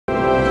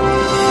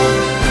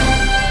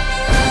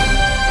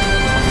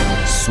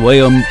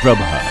Swayam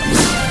Prabha.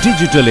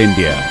 Digital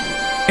India.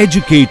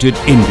 Educated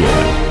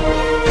India.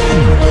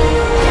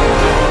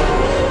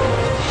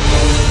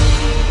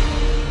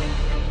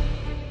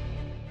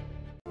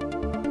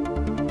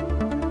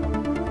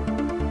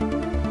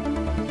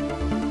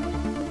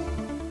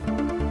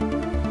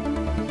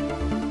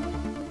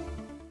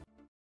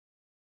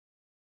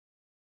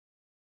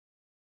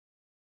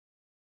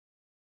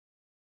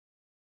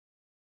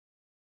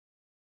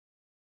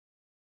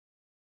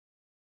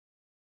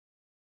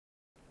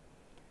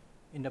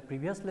 In the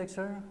previous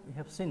lecture, we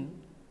have seen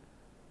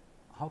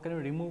how can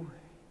we remove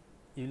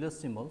useless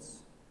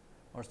symbols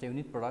or say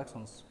unit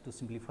productions to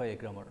simplify a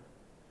grammar.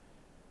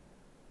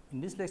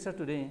 In this lecture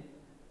today,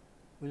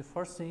 we will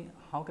first see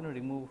how can we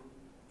remove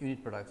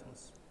unit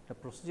productions. The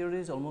procedure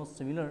is almost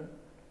similar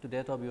to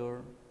that of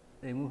your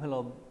removal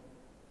of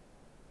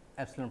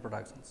epsilon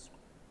productions.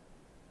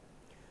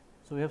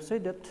 So, we have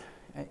said that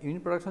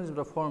unit production is of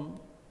the form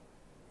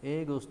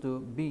A goes to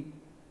B,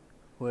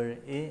 where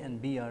A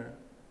and B are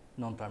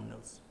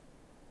non-terminals.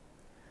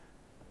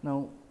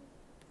 Now,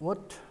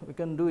 what we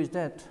can do is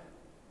that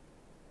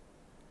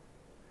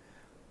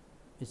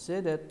we say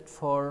that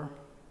for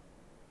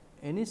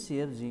any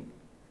CFG,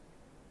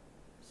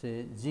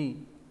 say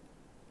G,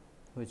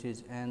 which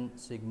is n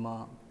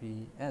sigma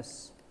p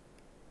s,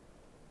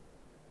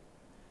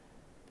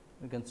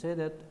 we can say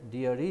that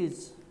there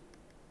is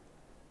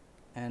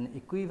an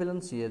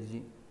equivalent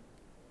CFG,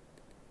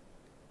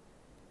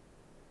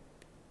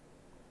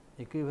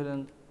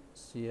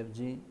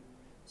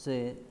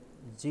 say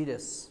G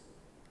dash,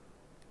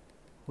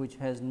 which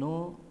has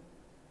no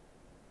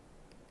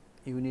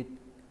unit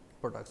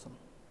production.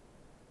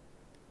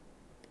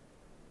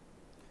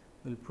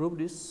 We will prove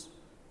this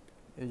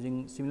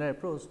using similar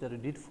approach that we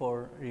did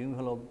for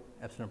removal of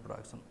epsilon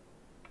production.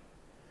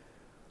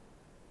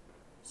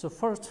 So,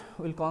 first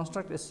we will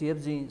construct a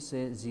CFG,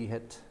 say G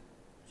hat.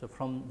 So,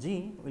 from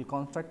G we will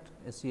construct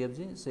a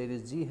CFG, say it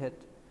is G hat,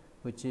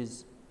 which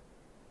is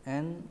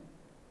n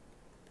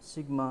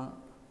sigma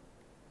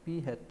p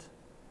hat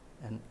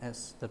and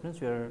s. That means,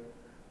 we are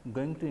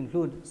going to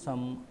include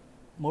some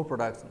more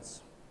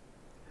productions.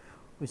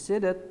 We say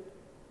that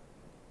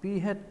p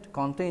hat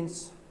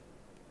contains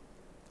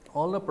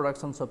all the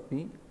productions of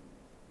p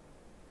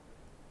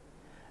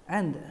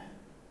and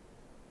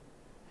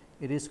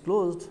it is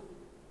closed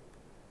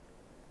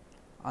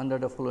under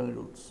the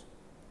following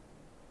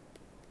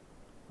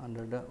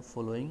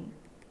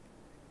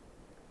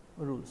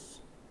rules.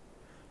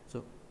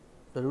 So,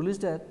 the rule is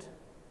that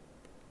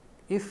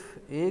if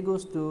A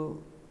goes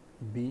to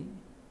B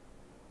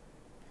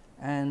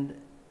and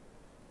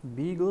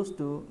B goes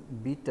to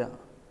beta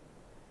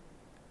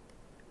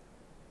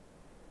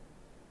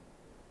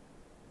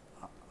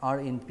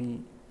are in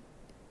P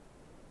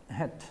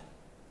hat,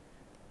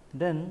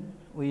 then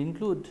we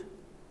include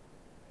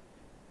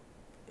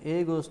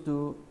A goes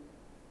to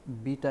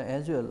beta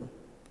as well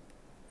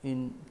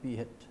in P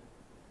hat.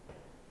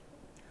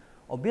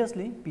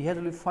 Obviously, P hat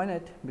will be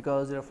finite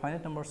because there are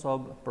finite numbers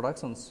of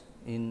productions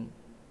in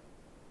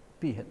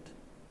P hat.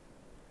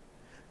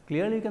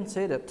 Clearly, you can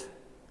say that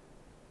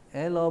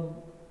L of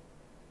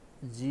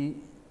G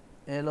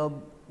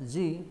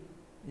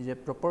is a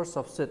proper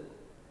subset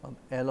of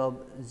L of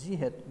G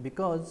hat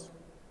because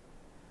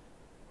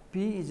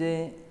P is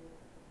a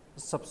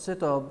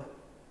subset of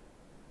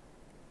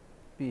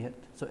P hat.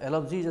 So, L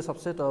of G is a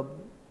subset of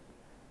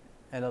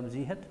L of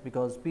G hat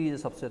because P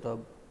is a subset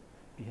of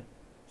P hat.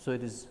 So,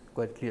 it is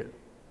quite clear.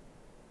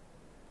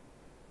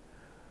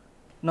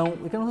 Now,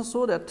 we can also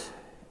show that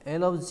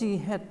L of G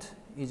hat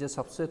is a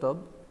subset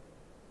of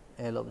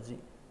L of G.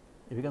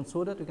 If we can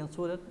show that, we can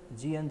show that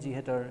G and G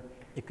hat are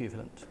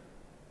equivalent.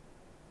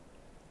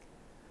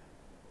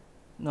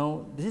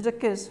 Now, this is the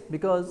case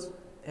because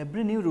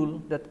every new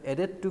rule that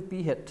added to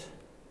P hat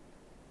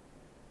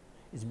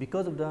is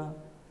because of the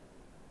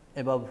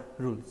above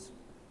rules,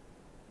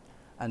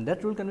 and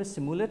that rule can be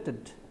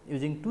simulated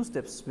using two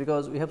steps,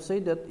 because we have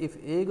said that if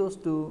A goes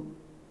to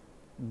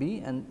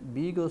B and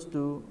B goes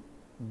to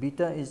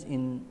beta is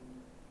in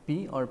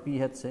P or P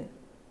hat, say,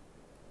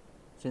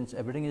 since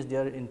everything is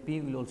there in P,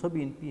 will also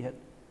be in P hat.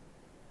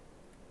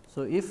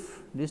 So,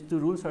 if these two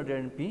rules are there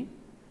in P,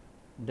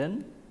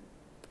 then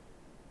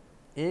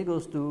A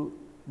goes to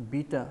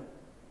beta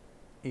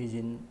is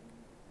in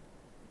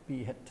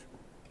P hat.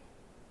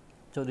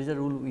 So, this is a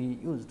rule we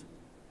used.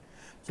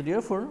 So,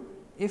 therefore,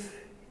 if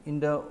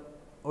in the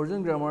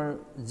original grammar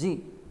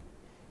G,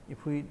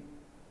 if we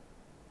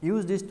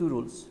use these two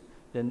rules,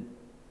 then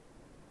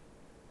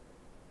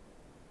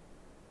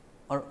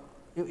or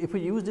if we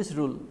use this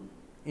rule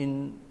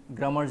in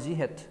grammar G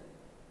hat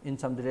in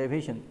some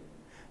derivation,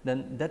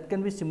 then that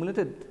can be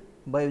simulated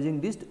by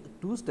using these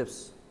two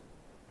steps,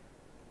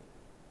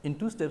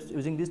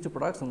 using these two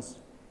productions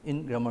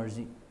in grammar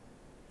G.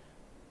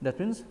 That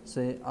means,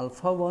 say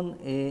alpha 1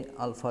 A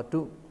alpha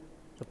 2,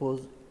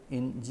 suppose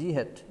in G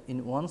hat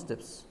in one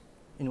step,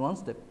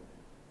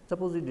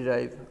 suppose we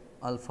derive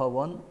alpha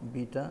 1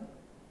 beta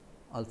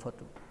alpha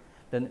 2,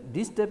 then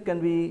this step can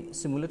be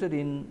simulated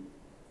in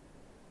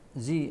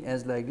G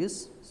as like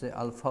this, say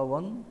alpha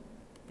 1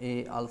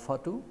 A alpha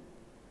 2.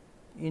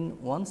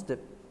 In one step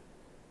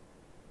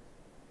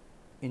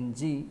in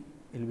G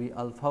it will be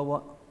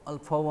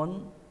alpha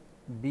 1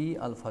 B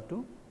alpha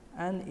 2,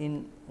 and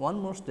in one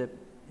more step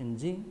in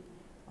G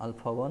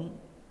alpha 1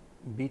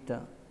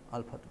 beta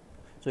alpha 2.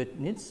 So, it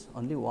needs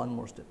only one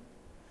more step.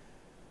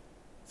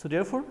 So,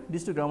 therefore,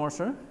 these two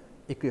grammars are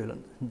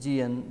equivalent,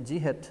 G and G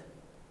hat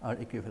are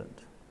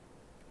equivalent.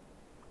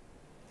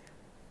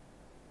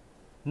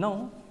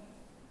 Now,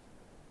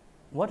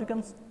 what we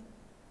can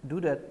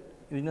do that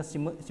using a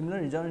similar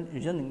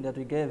reasoning that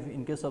we gave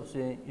in case of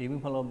say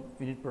removal of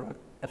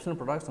epsilon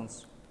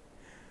productions,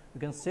 we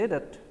can say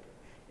that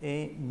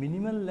a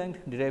minimal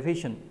length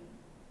derivation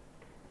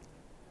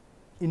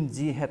in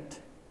G hat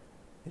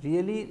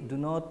really do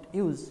not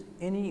use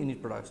any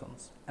unit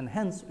productions, and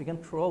hence we can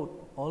throw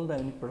out all the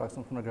unit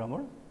productions from the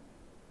grammar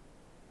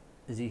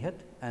G hat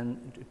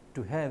and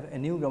to have a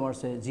new grammar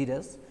say G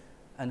dash,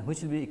 and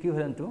which will be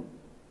equivalent to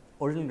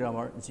original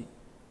grammar G.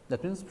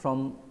 That means,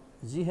 from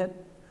G hat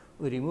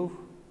we remove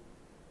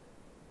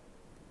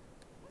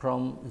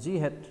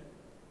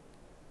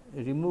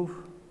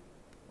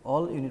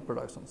all unit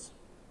productions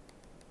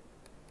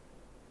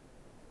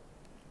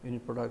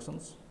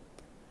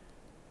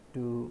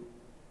to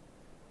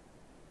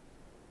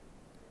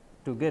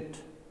get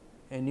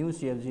a new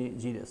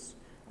CFG G dash,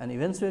 and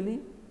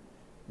eventually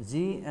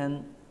G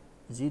and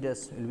G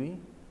dash will be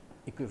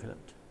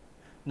equivalent.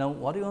 Now,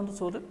 what you want to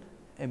show that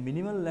a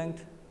minimal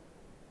length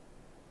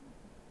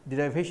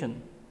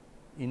derivation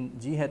in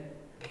G hat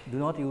do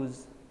not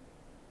use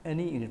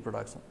any unit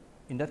production.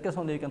 In that case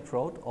only you can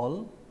throw out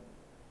all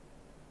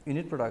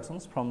unit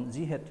productions from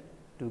G hat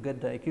to get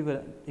the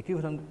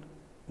equivalent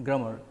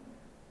grammar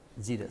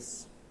G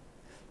dash.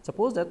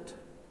 Suppose that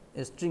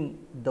a string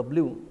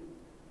W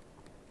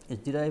is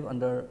derived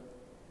under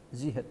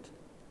G hat,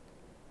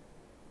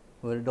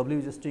 where W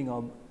is a string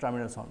of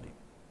terminals only.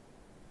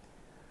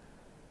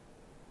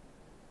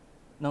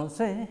 Now,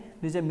 say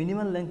this is a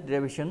minimal length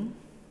derivation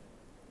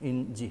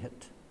in G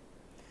hat,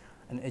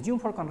 and assume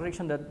for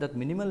contradiction that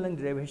minimal length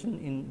derivation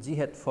in G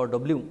hat for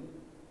W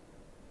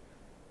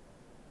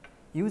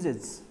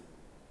uses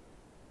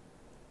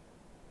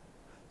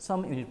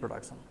some unit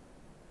production.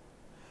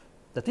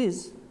 That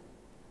is,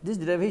 this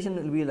derivation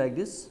will be like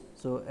this.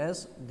 So,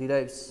 S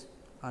derives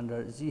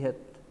under G hat,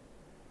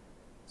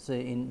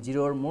 say in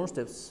 0 or more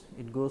steps,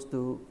 it goes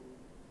to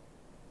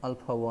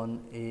alpha 1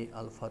 A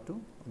alpha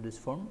 2 of this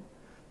form.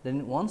 Then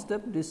in one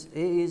step this A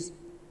is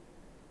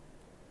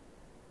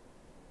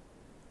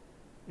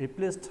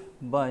replaced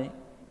by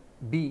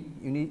B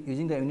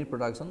using the unit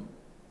production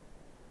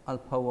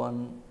alpha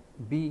 1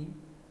 B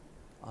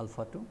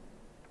alpha 2,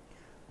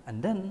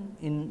 and then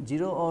in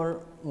 0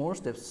 or more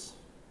steps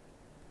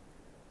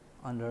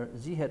under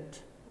G hat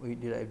we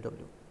derive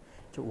W.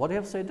 So, what I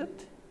have said that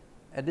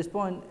at this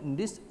point in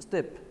this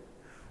step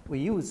we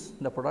use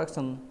the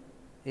production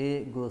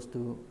A goes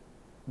to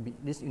B,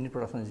 this unit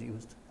production is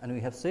used, and we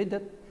have said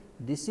that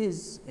this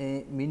is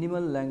a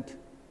minimal length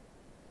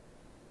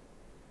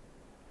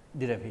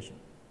derivation.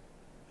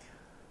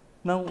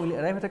 Now, we will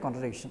arrive at a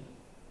contradiction.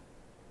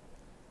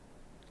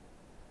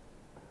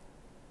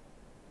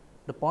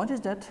 The point is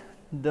that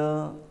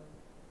the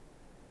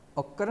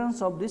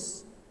occurrence of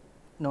this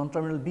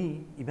non-terminal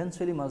B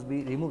eventually must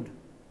be removed,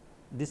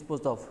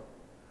 disposed of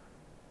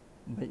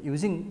by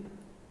using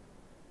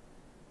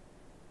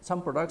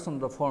some production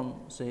of the form,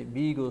 say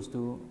B goes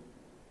to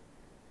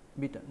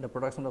beta. The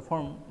production of the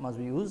form must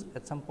be used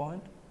at some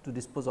point to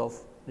dispose of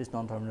this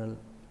non-terminal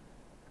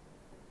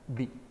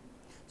B.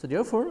 So,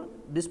 therefore,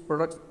 this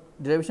product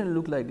derivation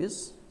look like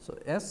this. So,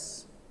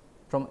 S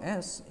from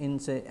S in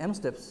say m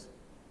steps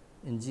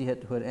in G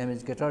hat, where m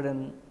is greater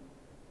than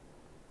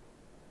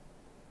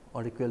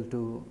or equal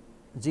to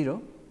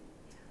 0.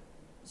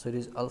 So, it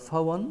is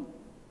alpha 1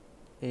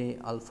 A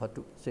alpha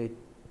 2. So, it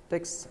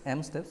takes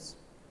m steps.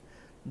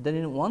 Then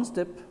in one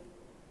step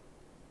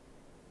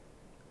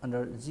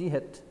under G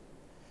hat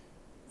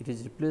it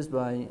is replaced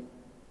by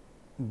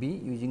B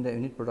using the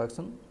unit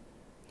production.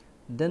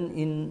 Then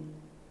in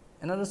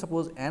another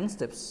suppose n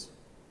steps,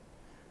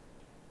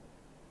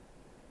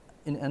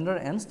 in another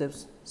n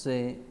steps,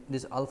 say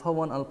this alpha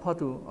 1 alpha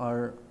 2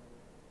 are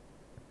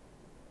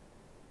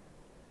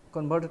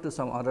converted to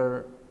some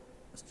other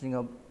string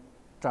of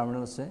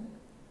terminals, say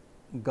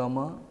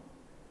gamma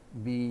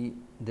B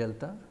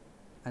delta,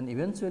 and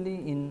eventually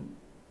in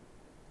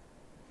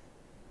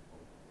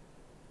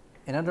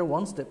another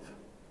one step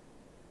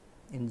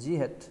in G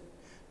hat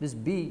this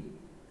B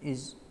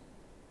is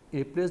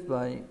replaced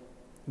by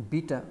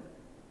beta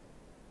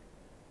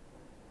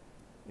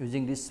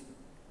using this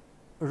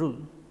rule,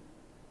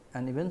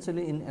 and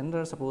eventually in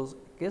another suppose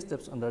k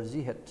steps under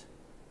G hat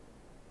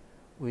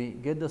we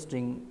get the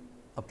string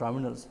of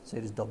terminals, say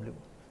it is W.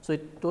 So,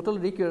 it total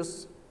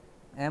requires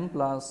m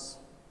plus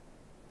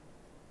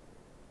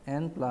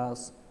n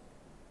plus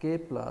k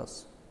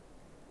plus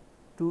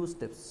 2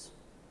 steps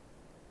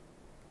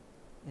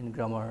in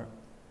grammar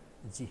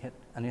G hat,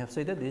 and we have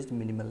said that this is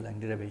minimal length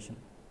derivation.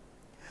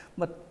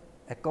 But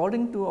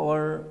according to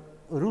our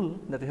rule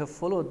that we have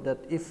followed, that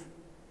if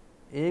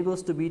A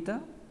goes to beta,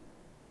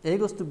 A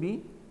goes to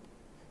B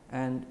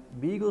and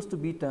B goes to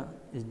beta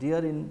is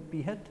there in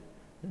P hat,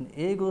 then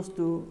A goes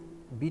to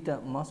beta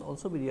must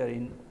also be there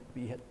in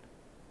P hat.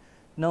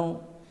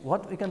 Now,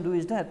 what we can do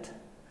is that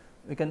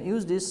we can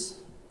use these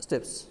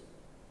steps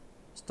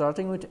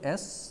starting with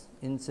S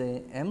in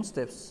say m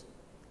steps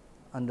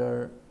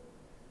under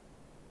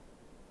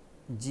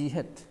G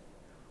hat,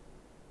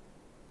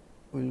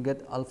 we will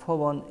get alpha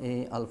 1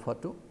 A alpha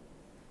 2.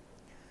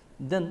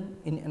 Then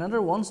in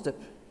another one step,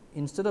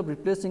 instead of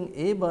replacing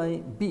A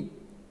by B,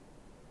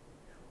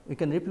 we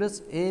can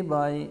replace A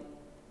by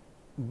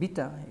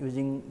beta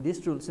using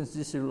this rule, since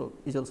this rule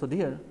is also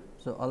there.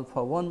 So,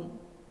 alpha 1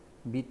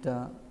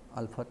 beta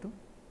alpha 2.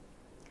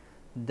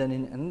 Then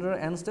in another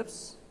n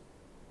steps,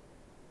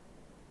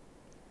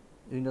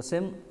 using the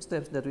same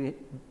steps that we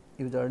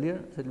used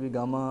earlier, so it will be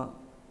gamma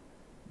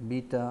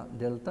beta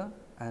delta,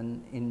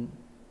 and in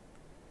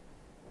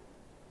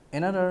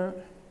another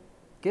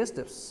k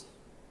steps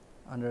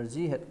under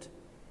G hat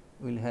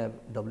we will have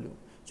W.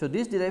 So,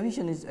 this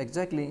derivation is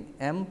exactly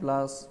m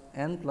plus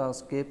n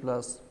plus k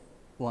plus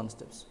 1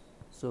 steps.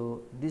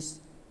 So,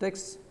 this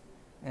takes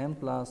m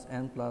plus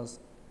n plus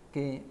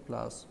k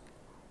plus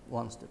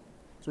 1 step.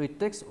 So, it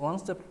takes 1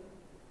 step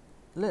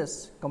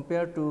less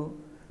compared to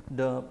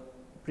the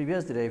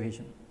previous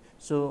derivation.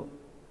 So,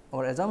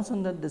 our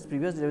assumption that this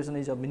previous derivation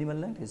is of minimal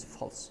length is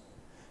false.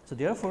 So,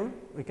 therefore,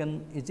 we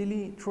can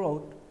easily throw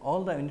out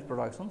all the unit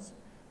productions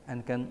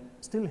and can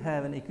still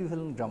have an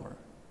equivalent grammar.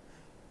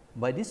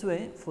 By this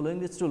way, following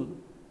this rule,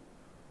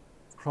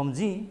 from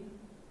G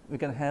we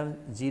can have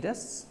G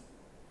dash,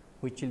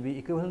 which will be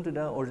equivalent to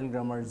the original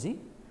grammar G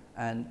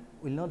and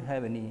will not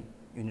have any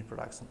unit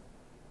production.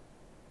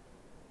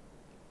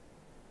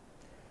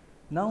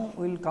 Now,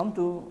 we will come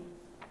to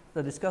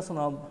the discussion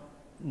of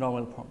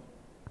normal form.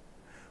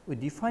 We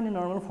define a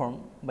normal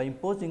form by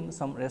imposing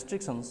some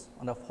restrictions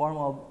on the form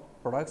of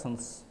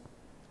productions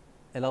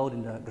allowed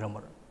in the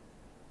grammar.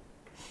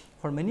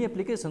 For many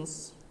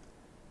applications,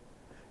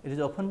 it is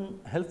often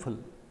helpful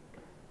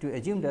to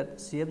assume that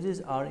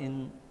CFGs are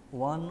in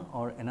one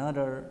or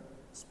another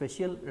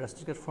special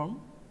restricted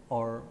form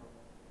or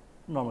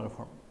normal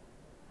form.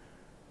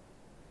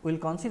 We will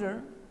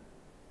consider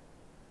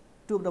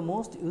two of the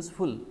most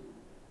useful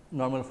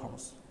normal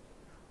forms.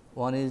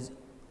 One is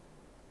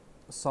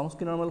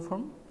Chomsky normal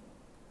form,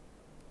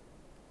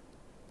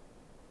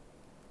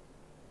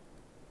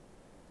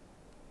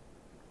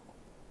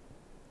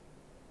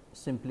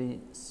 simply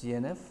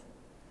CNF,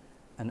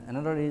 and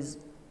another is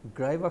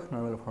Greibach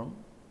normal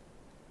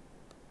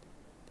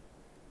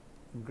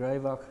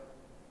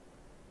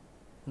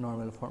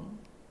form,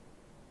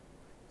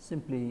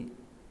 simply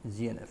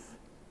GNF.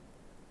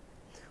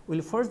 We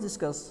will first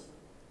discuss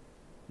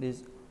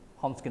this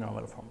Chomsky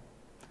normal form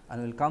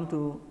and we will come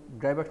to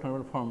Greibach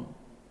normal form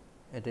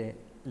at a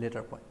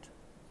later point.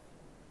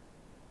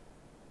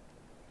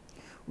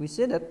 We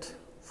say that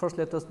first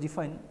let us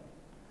define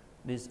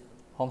this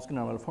Chomsky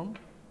normal form.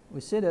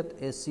 We say that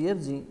a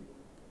CFG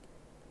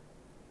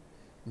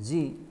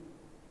G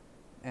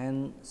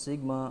and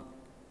sigma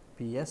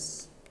P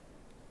s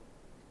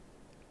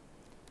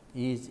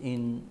is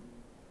in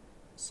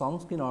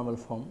Chomsky normal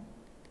form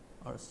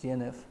or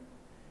CNF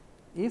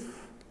if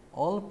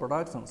all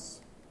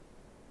productions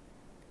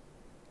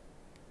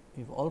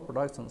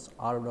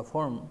are of the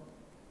form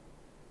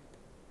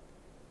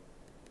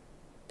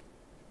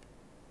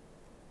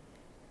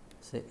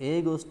say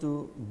A goes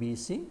to B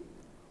C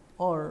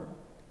or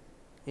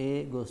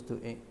A goes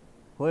to A,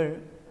 where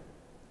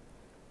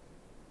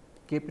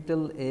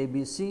capital A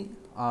B C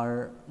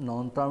are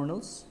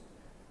non-terminals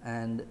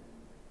and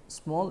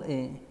small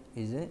a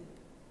is a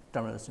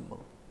terminal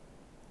symbol.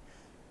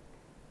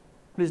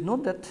 Please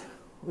note that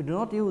we do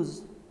not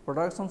use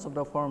productions of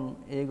the form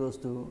A goes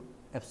to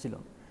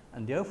epsilon,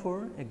 and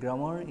therefore, a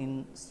grammar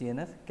in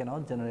CNF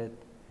cannot generate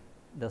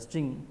the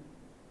string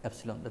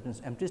epsilon. That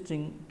means, empty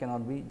string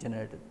cannot be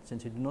generated,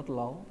 since we do not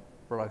allow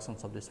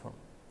productions of this form.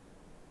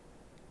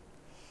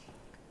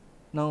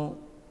 Now,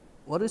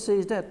 what we say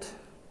is that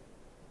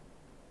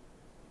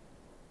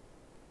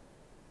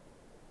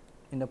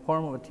in the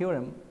form of a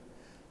theorem,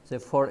 say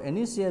for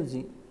any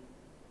CFG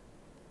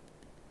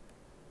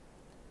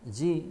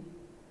G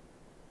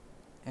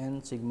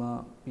and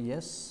sigma P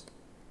s,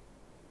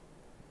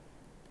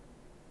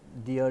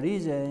 there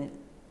is a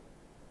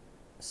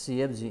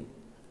CFG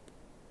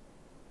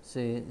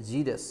say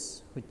G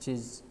dash, which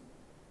is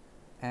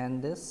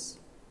n dash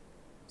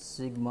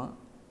sigma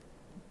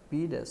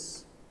P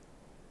dash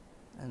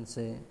and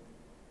say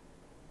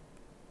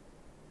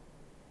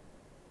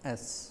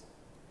S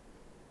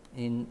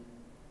in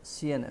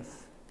CNF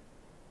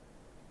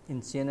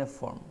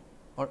form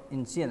or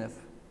in CNF,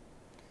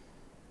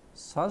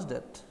 such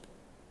that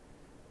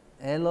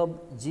L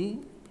of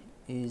G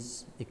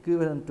is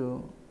equivalent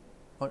to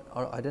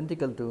or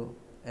identical to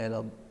L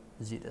of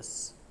G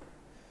dash.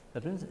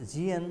 That means,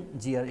 G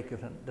and G are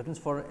equivalent. That means,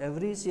 for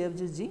every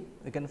CFG G,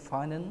 we can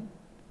find an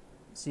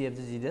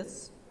CFG G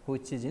dash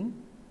which is in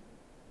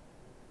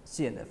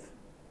C and F,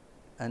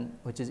 and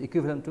which is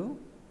equivalent to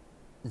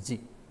G.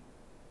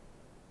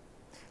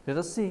 Let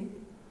us see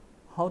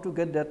how to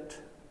get that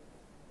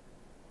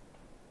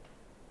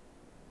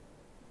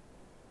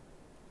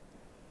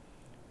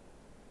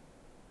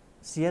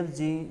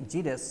CFG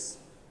G dash,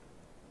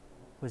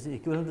 which is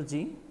equivalent to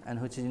G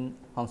and which is in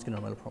Chomsky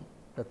normal form.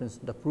 That means,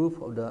 the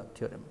proof of the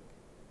theorem.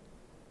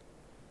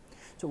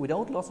 So,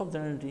 without loss of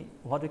generality,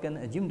 what we can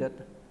assume that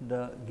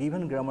the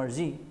given grammar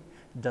G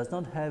does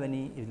not have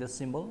any real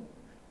symbol,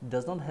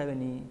 does not have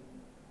any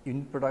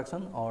unit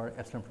production or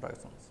epsilon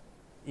productions.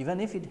 Even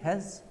if it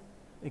has,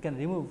 we can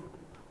remove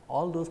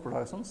all those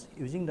productions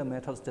using the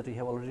methods that we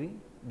have already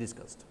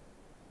discussed.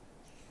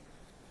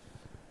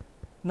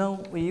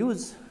 Now, we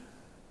use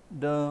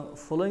the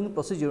following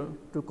procedure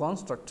to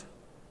construct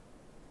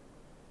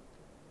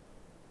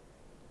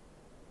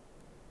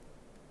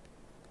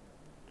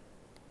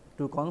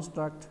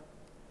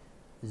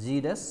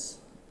G dash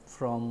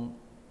from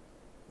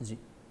G.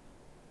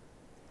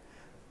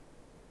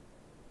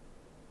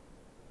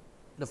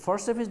 The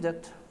first step is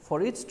that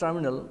for each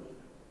terminal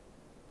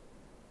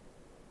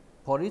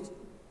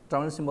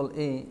symbol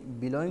A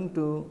belonging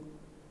to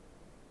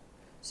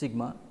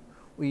sigma,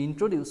 we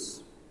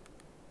introduce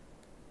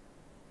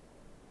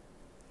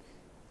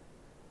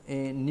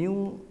a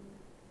new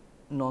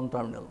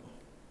non-terminal.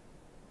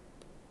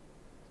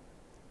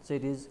 So,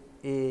 it is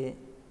A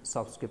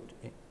subscript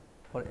A.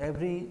 For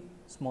every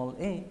small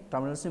a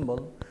terminal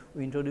symbol,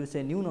 we introduce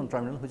a new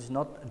non-terminal which is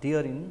not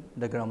there in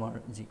the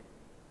grammar G,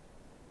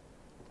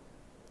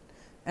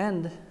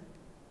 and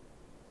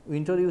we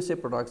introduce a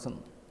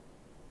production,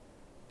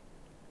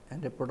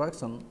 and a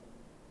production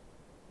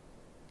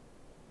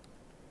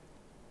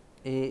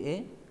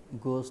A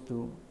goes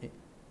to A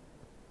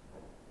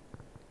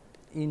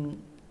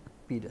in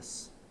P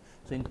dash.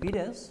 So, in P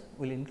dash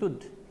we will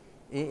include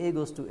A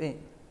goes to A,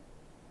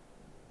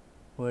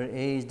 where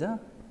A is the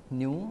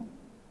new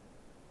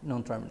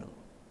non-terminal,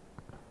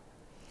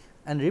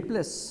 and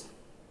replace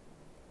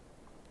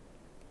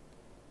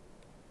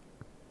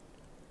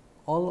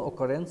all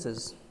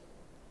occurrences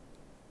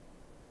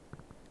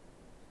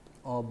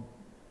of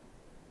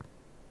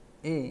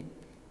A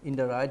in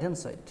the right hand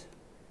side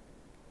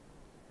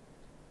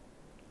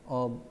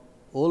of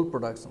all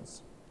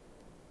productions.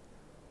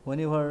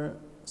 Whenever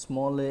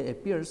small a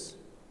appears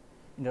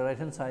in the right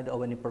hand side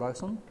of any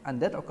production, and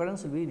that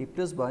occurrence will be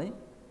replaced by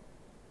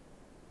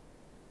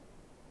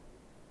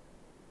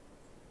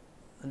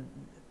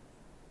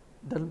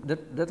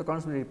that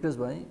occurrence will be replaced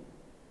by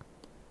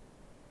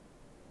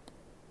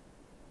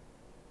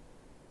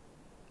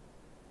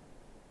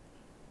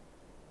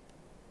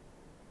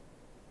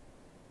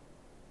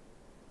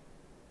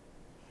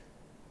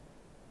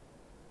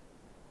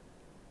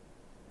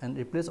and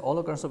replace all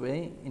occurrence of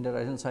A in the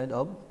right hand side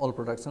of all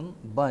production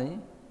by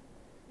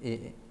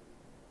A.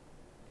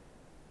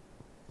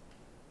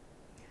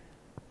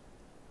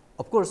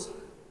 Of course,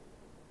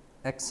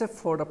 except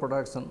for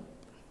productions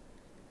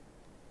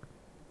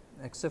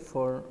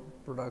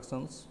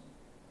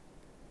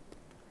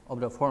of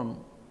the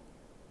form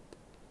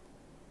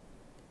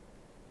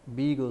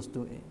B goes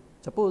to A.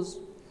 Suppose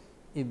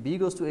if B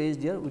goes to A is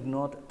there, we do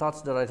not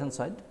touch the right hand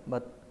side,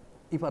 but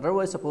if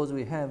otherwise suppose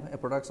we have a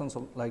production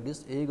like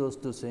this, A goes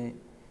to say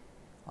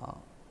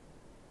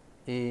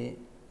A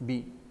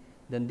B,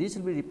 then this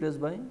will be replaced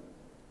by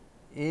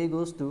A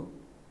goes to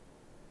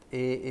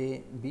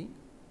A B,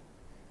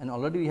 and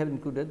already we have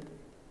included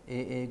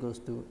A goes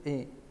to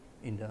A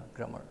in the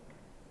grammar.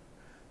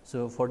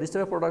 So, for this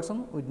type of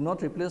production we do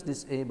not replace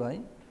this A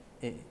by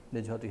A,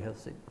 that is what we have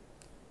said.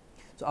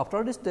 So,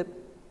 after this step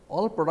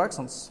all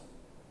productions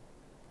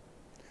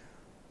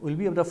will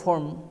be of the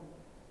form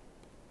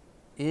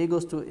A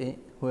goes to A,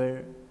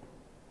 where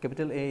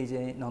capital A is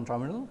a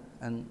non-terminal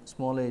and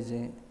small a is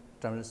a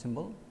terminal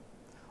symbol,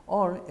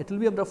 or it will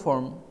be of the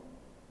form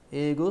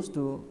A goes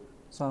to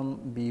some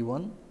B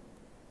 1,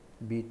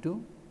 B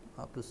 2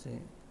 up to say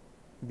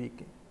B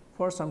k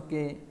for some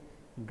k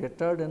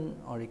greater than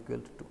or equal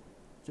to 2.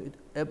 So,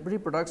 every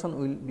production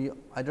will be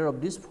either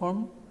of this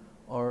form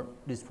or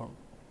this form.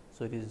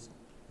 So, it is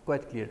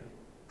quite clear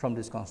from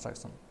this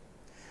construction,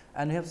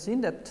 and we have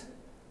seen that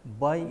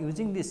by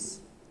using this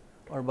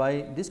or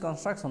by this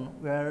construction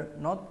we are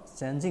not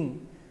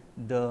changing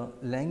the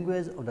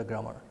language of the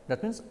grammar.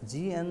 That means,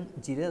 G and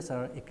G dash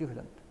are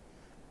equivalent,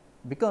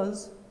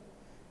 because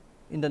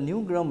in the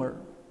new grammar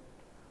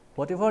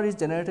whatever is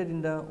generated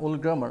in the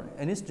old grammar,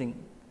 any string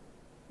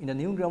in the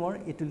new grammar,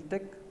 it will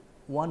take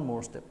one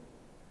more step,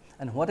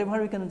 and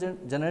whatever we can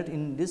generate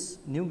in this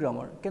new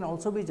grammar can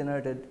also be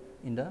generated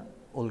in the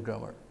old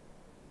grammar.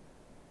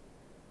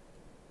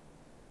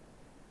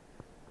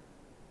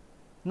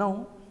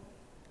 Now,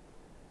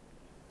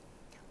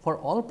 for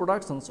all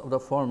productions of the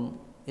form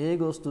A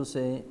goes to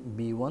say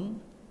B 1,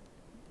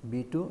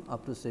 B 2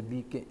 up to say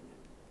B k.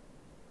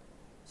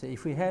 So,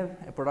 if we have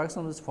a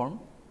production of this form,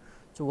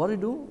 so what we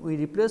do? We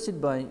replace it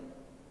by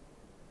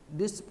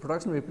this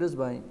production replaced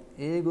by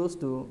A goes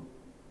to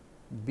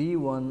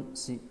B1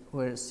 C,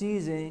 where C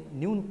is a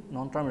new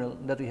non-terminal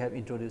that we have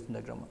introduced in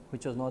the grammar,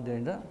 which was not there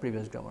in the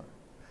previous grammar,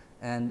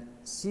 and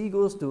C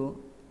goes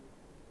to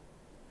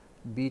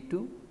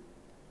B2,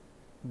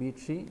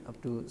 B3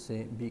 up to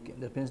say Bk,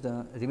 that means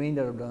the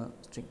remainder of the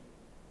string.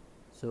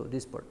 So,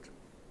 this part.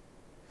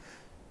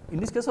 In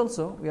this case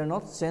also we are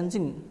not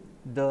changing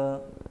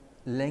the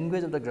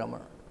language of the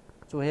grammar.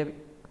 So, we have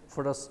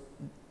for us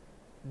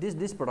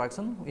this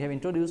production we have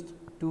introduced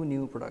two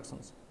new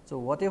productions. So,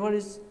 whatever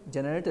is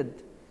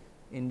generated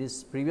in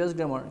this previous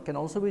grammar can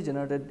also be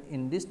generated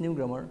in this new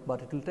grammar,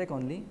 but it will take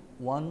only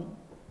one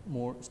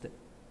more step.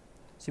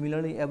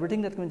 Similarly,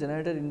 everything that can be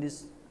generated in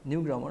this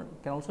new grammar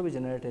can also be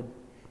generated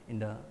in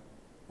the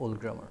old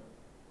grammar.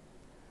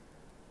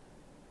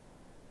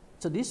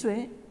 So, this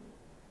way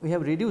we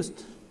have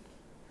reduced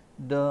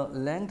the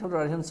length of the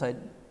right hand side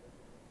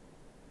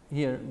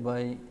here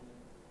by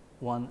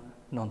one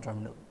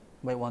non-terminal,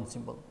 by one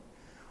symbol.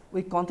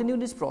 We continue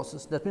this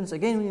process, that means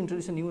again we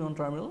introduce a new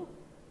non-terminal,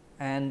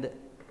 and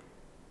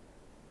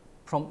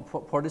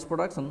for this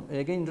production we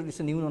again introduce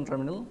a new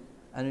non-terminal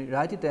and we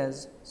write it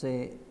as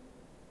say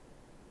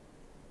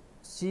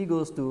C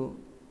goes to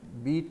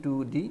B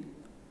to D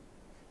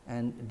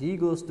and D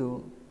goes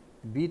to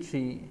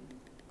B3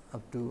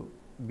 up to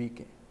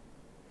Bk,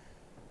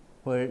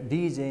 where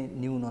D is a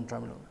new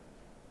non-terminal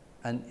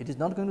and it is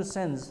not going to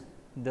sense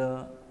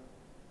the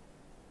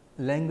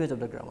language of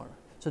the grammar.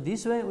 So,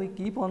 this way we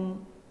keep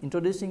on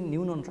introducing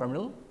new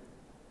non-terminal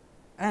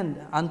and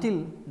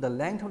until the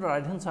length of the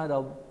right hand side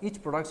of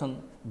each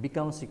production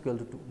becomes equal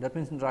to 2. That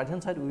means, in the right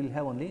hand side we will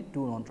have only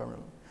 2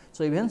 non-terminal.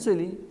 So,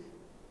 eventually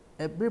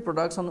every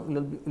production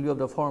will be of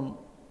the form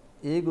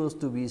A goes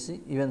to B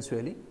C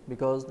eventually,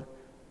 because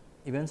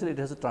eventually it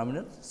has a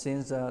terminal,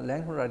 since the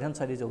length of the right hand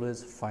side is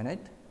always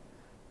finite.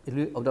 It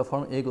will be of the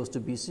form A goes to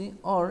B C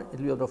or it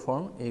will be of the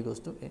form A goes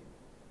to A.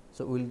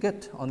 So, we will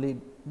get only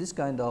this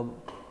kind of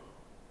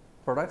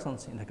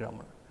productions in the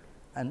grammar,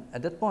 and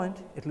at that point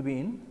it will be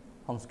in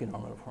Chomsky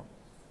normal form.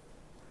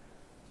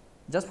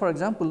 Just for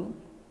example,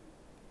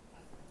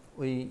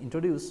 we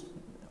introduce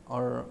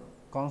or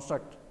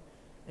construct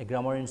a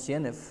grammar in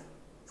CNF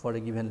for a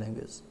given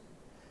language.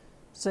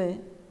 Say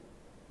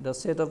the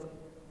set of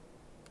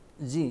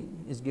G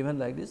is given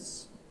like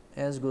this: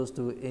 S goes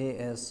to A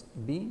S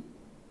B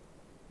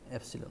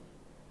epsilon.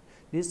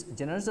 This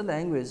generates the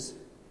language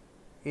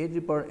A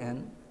triple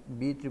n,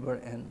 B triple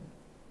n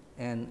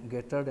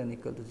greater than or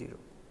equal to 0.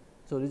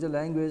 So, this is a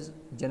language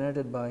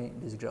generated by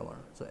this grammar.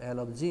 So, L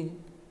of G,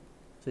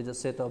 so it is a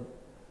set of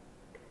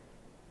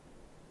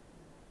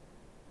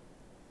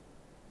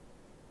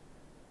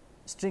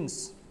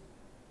strings,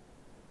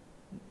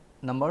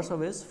 numbers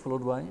of S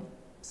followed by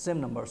same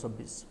numbers of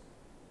B's.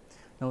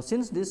 Now,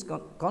 since this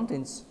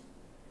contains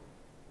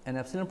an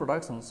epsilon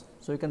productions,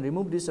 so you can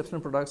remove this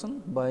epsilon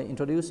production by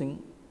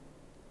introducing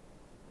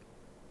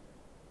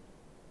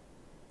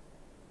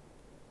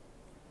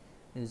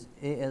is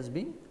A as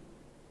B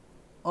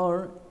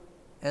or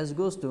S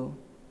goes to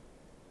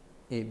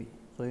A B.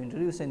 So, you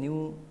introduce a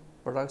new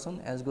production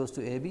S goes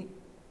to A B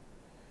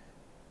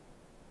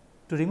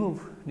to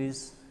remove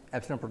this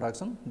epsilon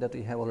production that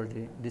we have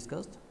already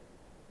discussed.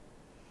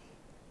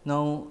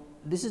 Now,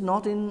 this is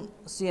not in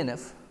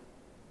CNF,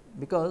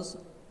 because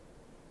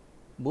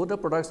both the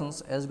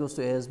productions S goes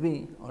to A S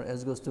B or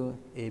S goes to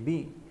A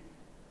B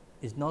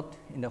is not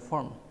in the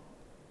form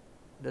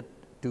that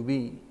to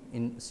be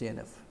in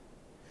CNF.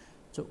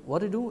 So,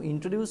 what we do,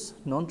 introduce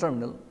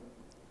non-terminal,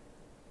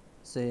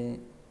 say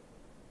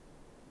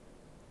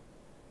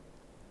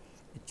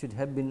it should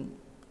have been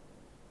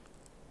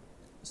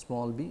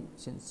small b,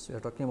 since we are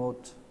talking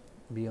about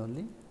b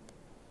only.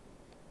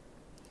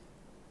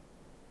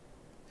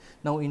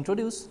 Now,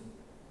 introduce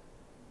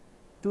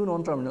two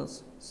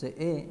non-terminals, say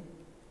A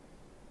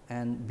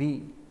and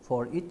B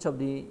for each of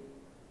the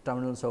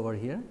terminals over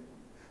here.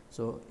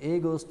 So, A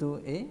goes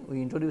to A,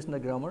 we introduce in the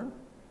grammar,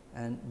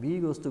 and B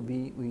goes to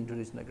B, we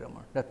introduce in the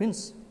grammar. That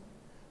means,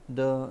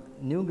 the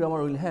new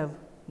grammar will have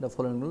the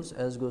following rules: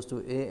 S goes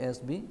to A S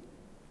B,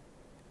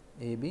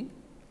 A B,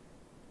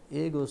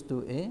 A goes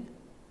to A,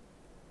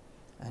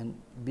 and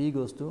B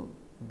goes to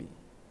B.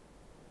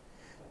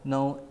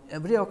 Now,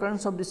 every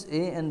occurrence of this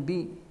A and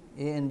B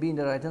in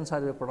the right hand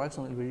side of the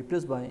production will be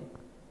replaced by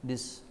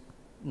this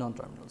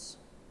non-terminals.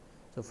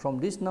 So, from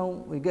this now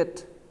we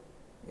get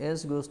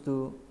S goes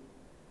to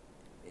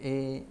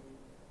A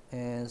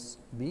S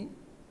B,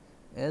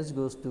 S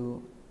goes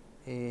to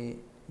A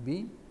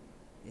B,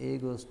 A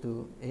goes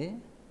to A,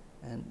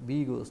 and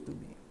B goes to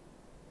B.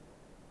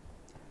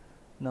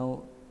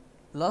 Now,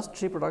 last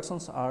three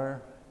productions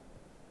are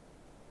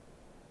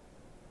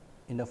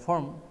in the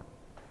form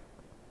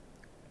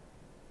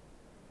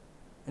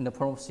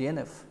of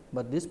CNF,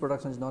 but this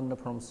production is not in the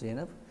form of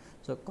CNF.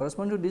 So,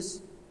 corresponding to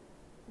this,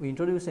 we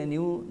introduce a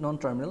new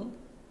non-terminal,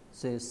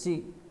 say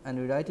C, and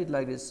we write it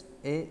like this: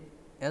 A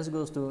S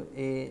goes to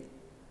A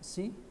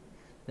C,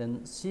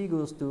 then C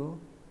goes to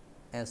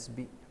S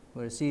B,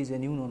 where C is a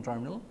new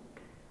non-terminal,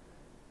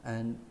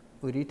 and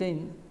we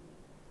retain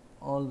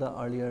all the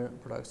earlier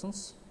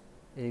productions: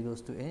 A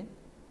goes to A,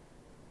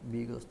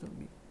 B goes to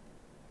B.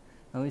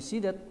 Now, we see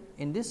that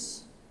in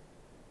this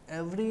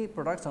every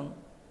production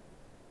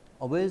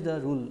obeys the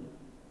rule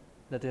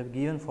that we have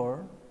given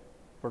for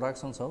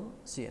productions of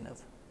CNF,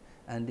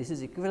 and this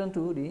is equivalent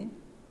to the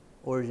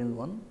original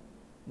one,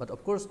 but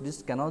of course,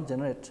 this cannot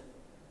generate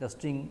the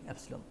string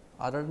epsilon.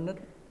 Other than that,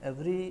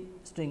 every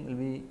string will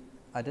be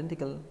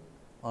identical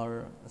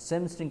or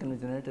same string can be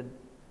generated,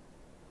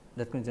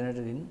 that can be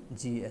generated in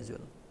G as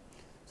well.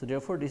 So,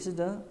 therefore, this is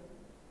the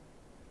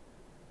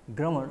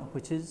grammar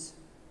which is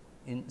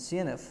in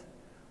CNF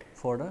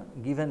for the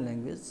given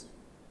language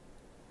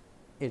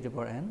A to the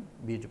power n,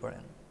 B to the power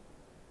n.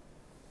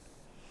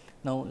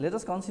 Now, let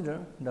us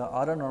consider the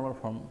other normal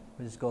form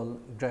which is called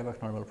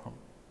Greibach normal form.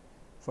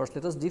 First,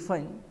 let us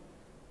define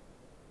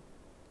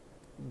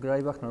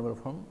Greibach normal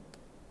form.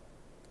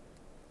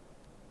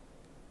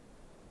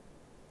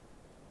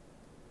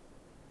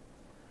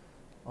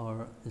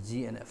 Or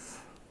GNF.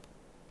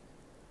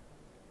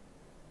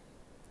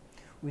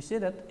 We say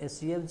that a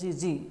CFG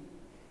G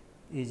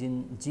is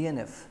in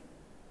GNF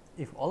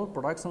if all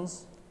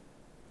productions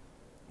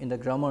in the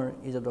grammar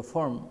is of the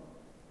form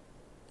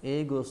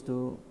A goes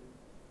to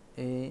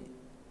A,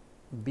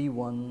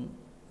 B1,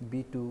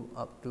 B2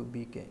 up to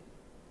Bk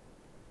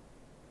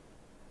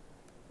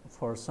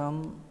for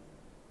some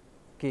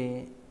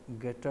k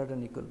greater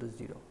than equal to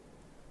 0,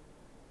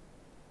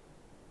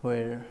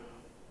 where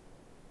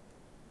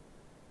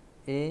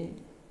A,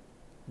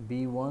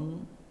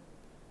 B1,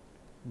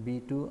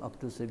 B2 up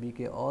to say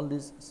Bk, all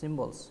these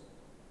symbols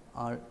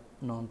are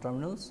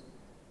non-terminals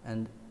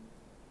and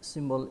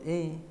symbol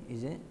A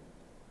is a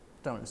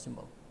terminal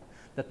symbol.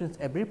 That means,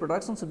 every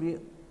production should be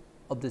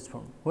of this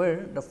form,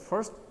 where the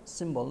first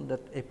symbol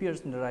that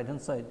appears in the right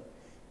hand side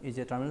is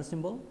a terminal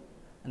symbol,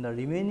 and the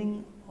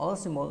remaining all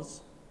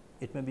symbols,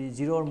 it may be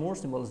 0 or more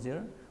symbols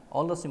there,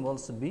 all the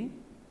symbols should be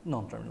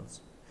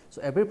non-terminals.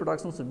 So, every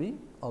production should be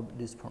of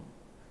this form.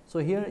 So,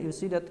 here you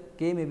see that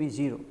k may be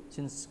 0,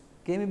 since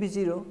k may be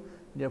 0,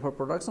 therefore,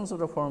 productions of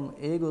the form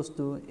A goes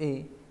to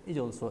A is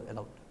also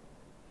allowed.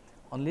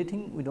 Only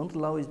thing we do not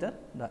allow is that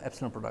the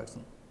epsilon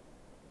production,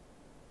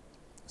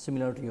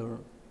 similar to your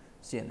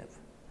CNF.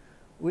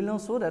 We will now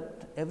show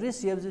that every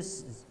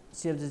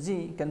CFG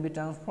G can be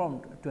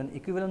transformed to an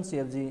equivalent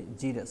CFG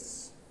G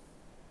dash.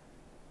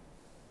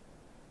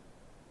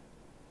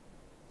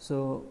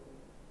 So,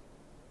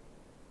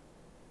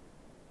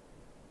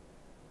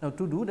 now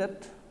to do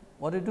that,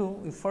 what we do?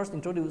 We first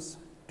introduce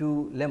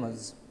two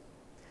lemmas.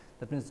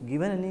 That means,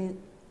 given any,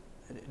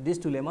 these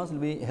two lemmas will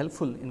be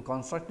helpful in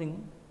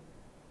constructing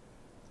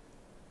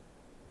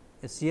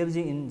a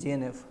CFG in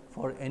GNF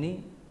for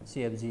any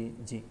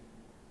CFG G.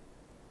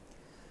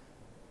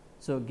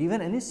 So,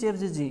 given any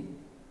CFG G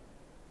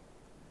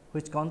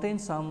which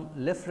contains some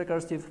left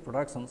recursive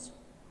productions,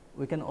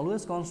 we can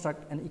always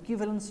construct an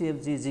equivalent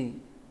CFG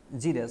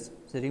G dash,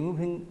 so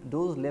removing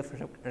those left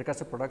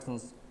recursive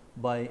productions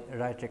by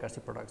right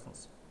recursive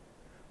productions.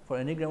 For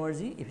any grammar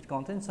G, if it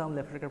contains some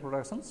left recursive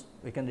productions,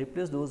 we can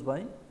replace those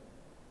by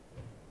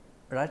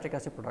right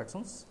recursive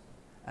productions,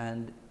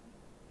 and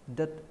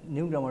that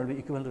new grammar will be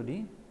equivalent to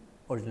the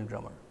original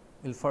grammar.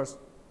 We will first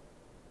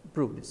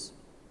prove this.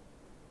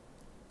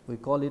 We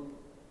call it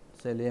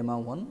say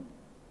lemma 1.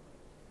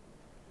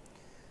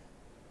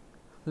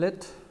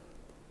 Let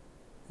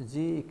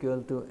G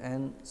equal to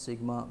n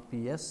sigma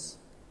P s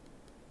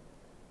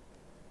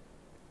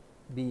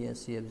be a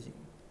CFG,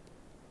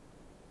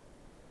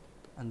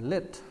 and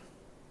let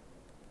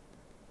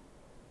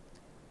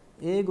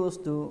A goes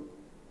to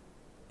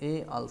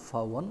A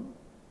alpha 1,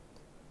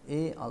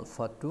 A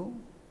alpha 2,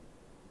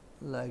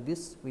 like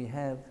this we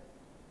have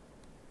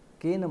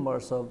k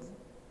numbers of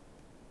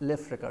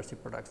left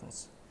recursive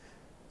productions.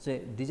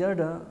 Say these are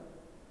the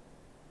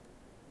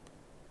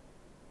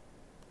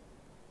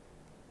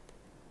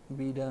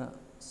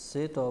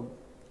set of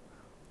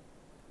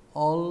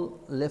all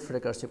left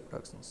recursive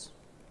productions.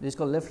 This is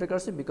called left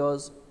recursive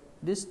because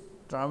this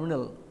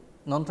terminal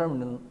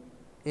non-terminal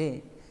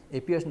A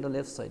appears on the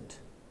left side.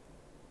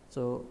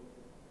 So,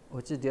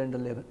 which is there in the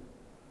left,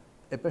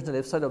 appears on the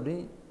left side of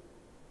the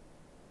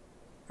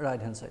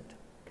right hand side.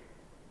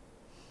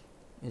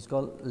 It is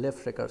called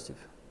left recursive,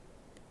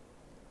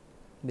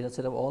 be the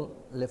set of all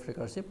left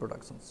recursive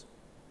productions.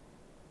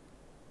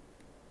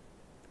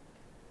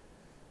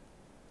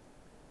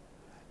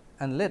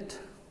 And let,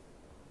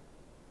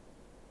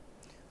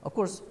 of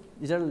course,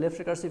 these are left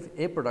recursive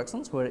A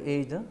productions, where A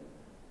is the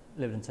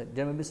left hand side.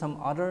 There may be some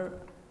other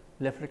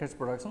left recursive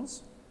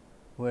productions,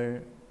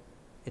 where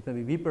it may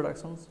be B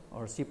productions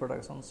or C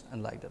productions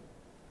and like that.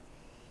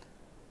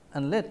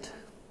 And let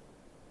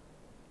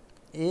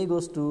A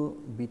goes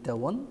to beta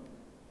 1,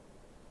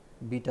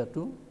 beta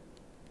 2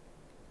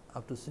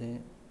 up to say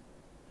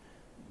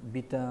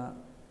beta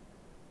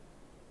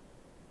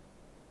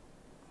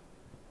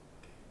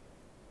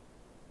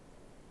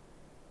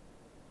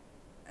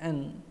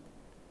n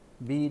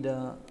be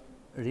the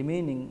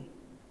remaining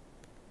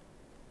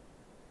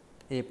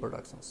A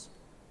productions.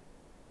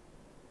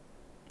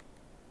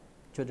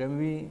 So, there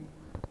may be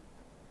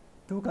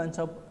two kinds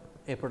of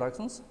A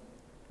productions.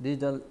 This is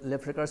the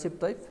left recursive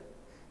type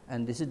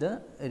and this is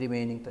the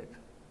remaining type.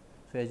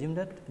 So, assume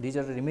that these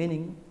are the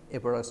remaining A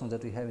productions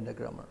that we have in the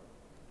grammar.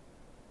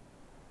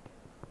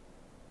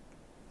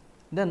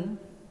 Then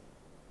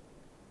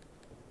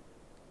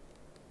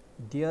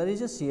there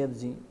is a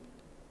CFG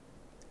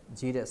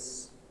G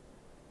dash.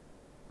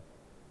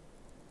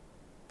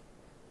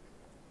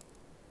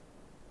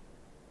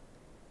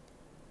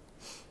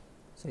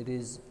 So, it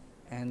is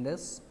n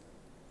dash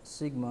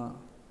sigma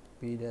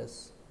p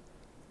dash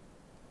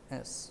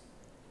s,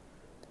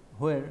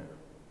 where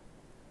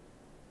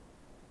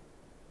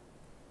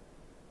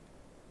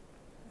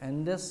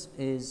n dash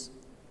is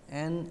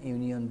n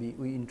union b.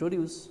 We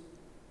introduce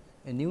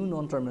a new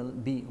non-terminal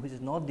b, which is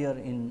not there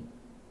in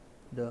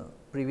the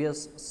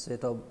previous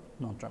set of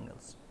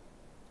non-terminals.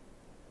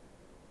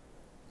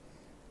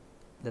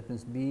 That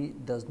means, b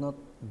does not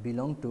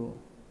belong to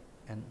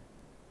n,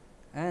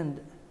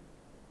 and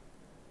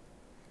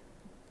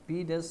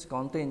p dash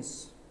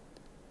contains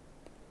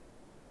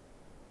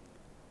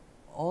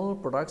all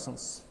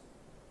productions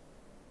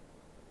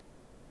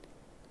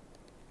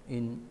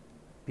in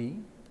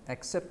P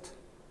except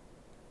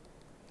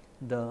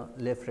the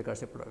left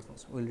recursive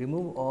productions. We will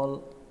remove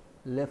all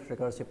left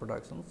recursive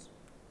productions,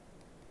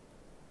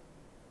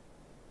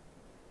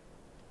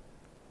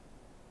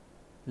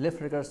 left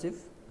recursive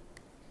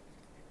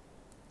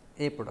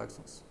A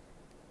productions.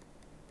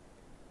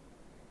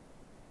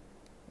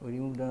 We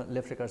remove the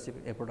left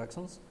recursive A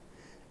productions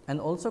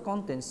and also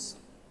contains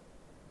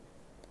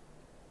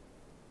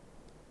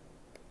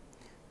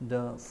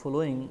the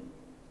following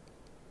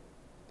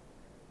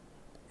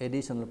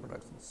additional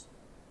productions.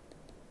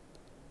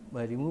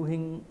 By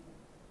removing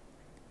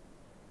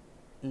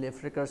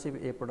left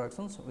recursive A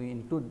productions, we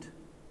include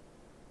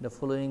the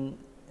following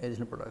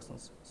additional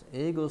productions. So,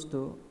 A goes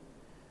to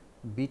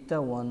beta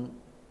 1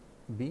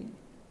 B,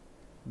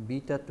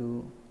 beta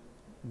 2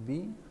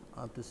 B,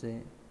 up to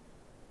say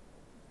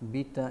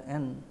beta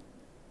n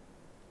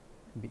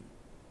B.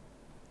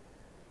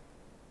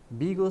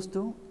 B goes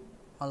to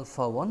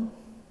alpha 1,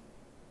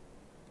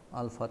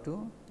 alpha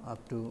 2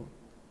 up to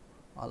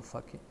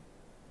alpha k.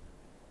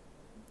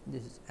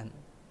 This is n.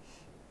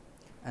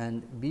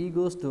 And B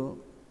goes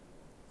to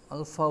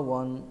alpha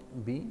 1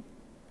 B,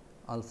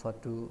 alpha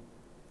 2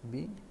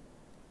 B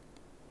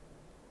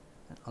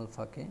and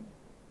alpha k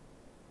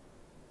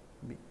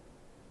B,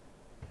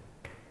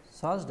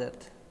 such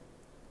that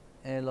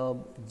L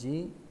of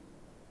G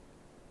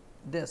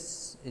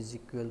dash is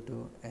equal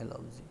to L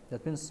of G.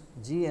 That means,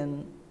 G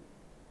and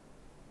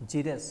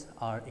G dash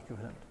are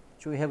equivalent.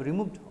 So, we have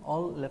removed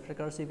all left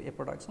recursive A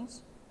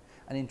productions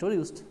and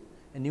introduced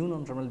a new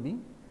non-terminal B,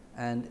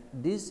 and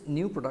these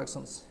new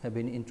productions have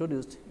been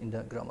introduced in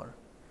the grammar.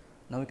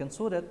 Now, we can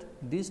show that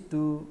these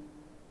two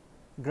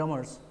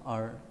grammars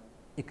are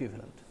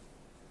equivalent.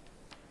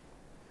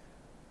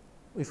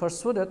 We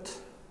first show that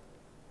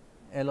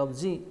L of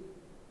G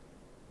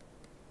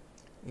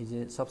is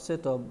a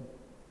subset of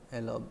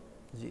L of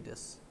G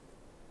dash.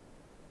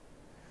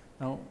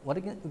 Now, what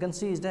you can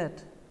see is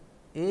that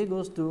A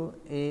goes to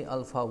A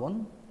alpha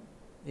 1,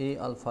 A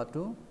alpha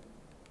 2,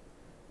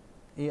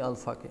 A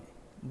alpha k.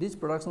 These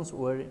productions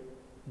were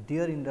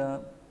there in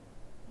the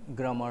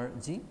grammar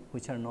G,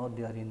 which are not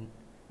there in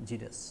G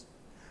dash.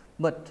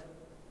 But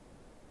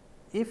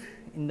if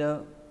in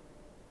the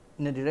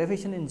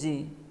derivation in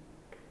G,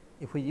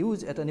 if we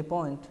use at any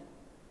point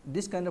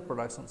this kind of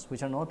productions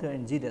which are not there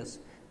in G dash,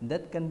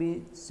 that can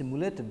be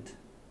simulated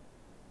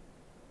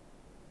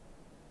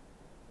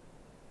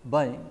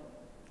by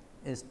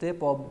a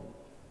step of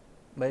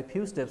by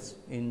few steps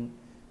in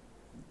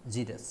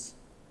G dash.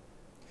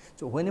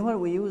 So, whenever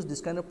we use this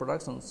kind of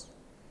productions,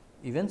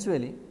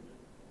 eventually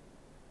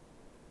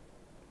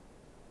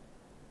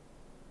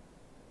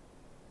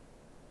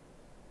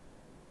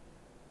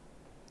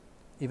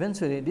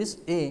this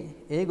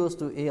A goes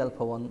to A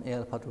alpha 1, A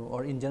alpha 2,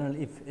 or in general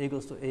if A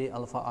goes to A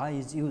alpha I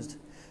is used.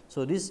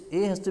 So, this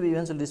A has to be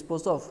eventually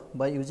disposed of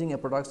by using a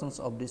productions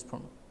of this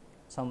form,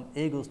 some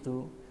A goes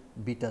to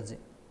beta j.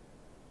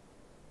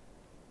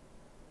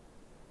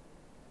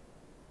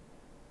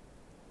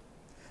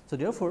 So,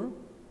 therefore,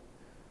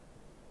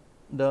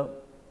 the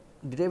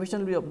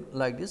derivation will be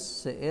like this,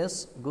 say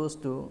S goes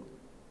to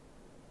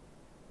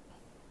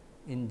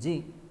in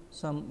G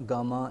some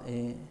gamma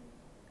A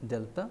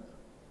delta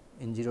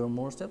in 0 or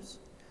more steps.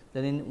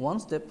 Then in one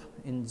step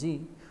in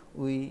G,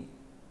 we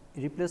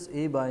replace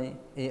A by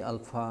A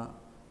alpha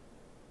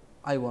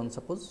I 1,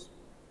 suppose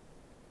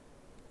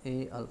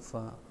A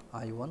alpha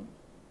I 1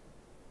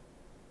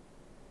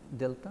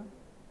 delta.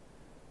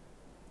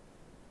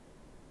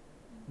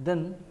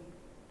 Then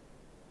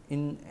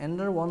in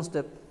another one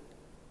step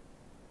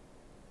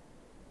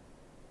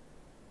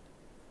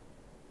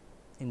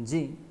in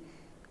G,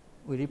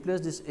 we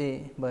replace this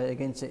A by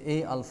again say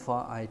A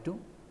alpha I 2,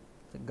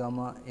 so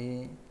gamma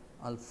A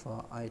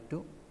alpha I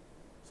 2.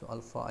 So,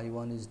 alpha I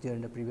 1 is there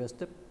in the previous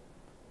step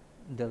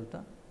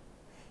delta.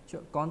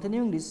 So,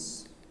 continuing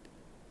this,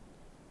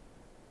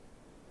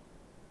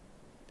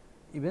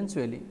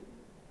 eventually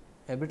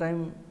every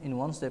time in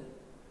one step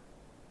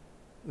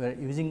we are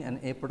using an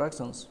A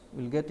productions,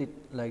 we will get it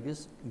like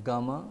this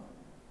gamma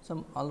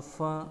some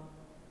alpha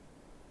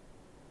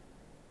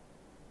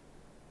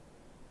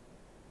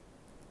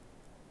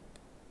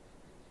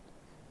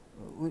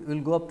we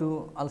will go up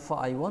to alpha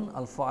I 1,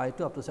 alpha I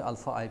 2 up to say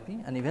alpha I p,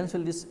 and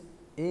eventually this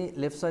A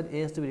left side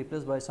A has to be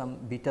replaced by some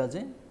beta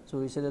j. So,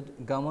 we say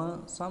that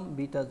gamma some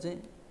beta j,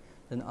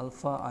 then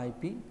alpha I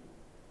p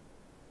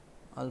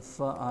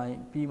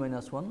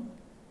minus 1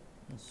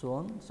 and so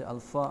on, say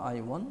alpha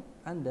I 1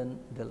 and then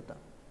delta.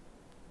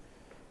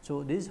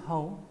 So, this is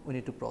how we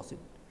need to proceed.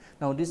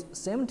 Now, this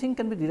same thing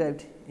can be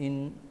derived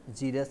in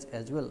G dash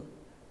as well,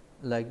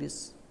 like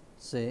this,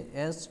 say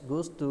S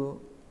goes to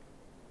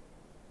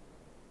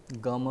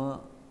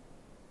gamma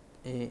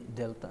A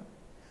delta.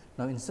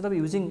 Now, instead of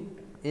using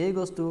A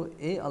goes to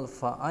A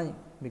alpha I,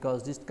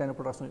 because this kind of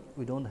production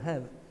we do not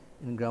have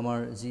in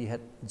grammar G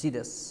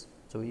dash.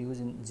 So, we use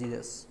in G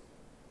dash.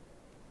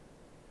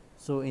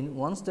 So, in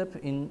one step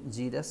in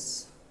G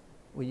dash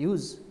we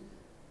use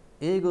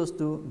A goes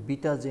to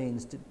beta j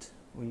instead,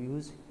 we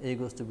use A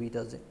goes to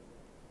beta j.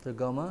 So,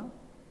 gamma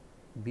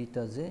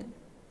beta j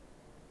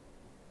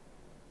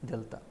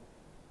delta.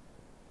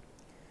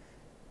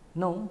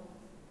 Now,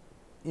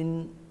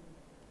 in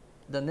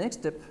the next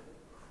step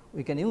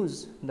we can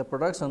use the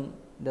production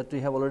that we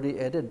have already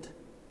added.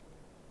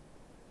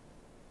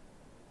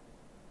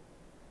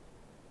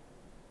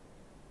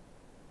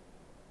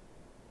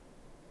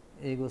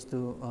 A goes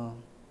to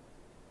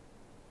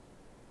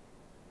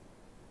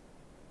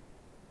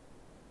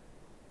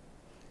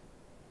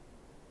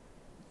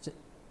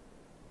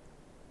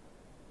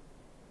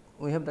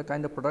we have the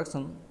kind of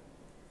production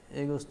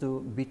A goes to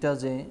beta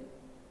j,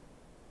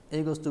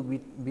 A goes to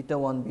beta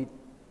 1 b,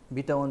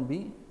 beta 1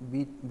 b,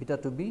 beta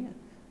 2 b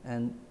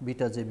and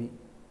beta j b.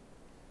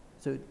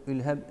 So, we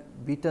will have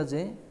beta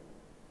j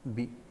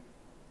b.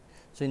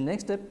 So, in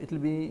next step it will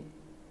be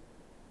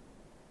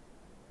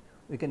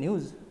we can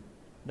use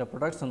the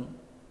production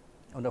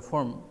of the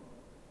form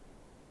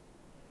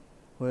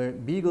where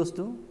b goes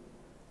to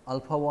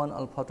alpha 1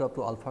 alpha 2 up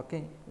to alpha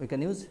k. We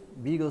can use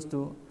b goes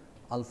to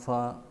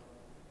alpha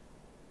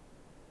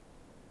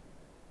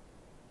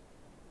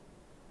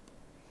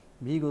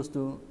b goes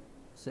to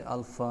say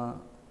alpha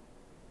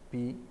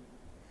p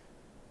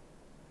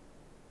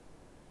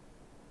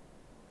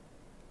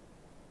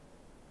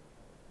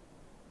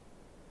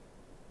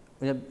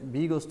we have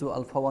b goes to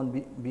alpha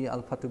 1 b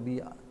alpha 2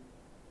 b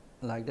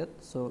like that.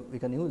 So, we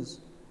can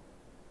use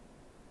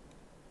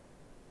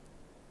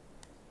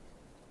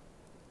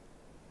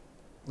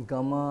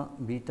gamma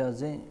beta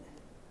j,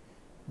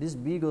 this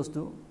b goes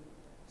to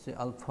say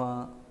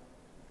alpha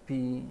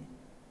p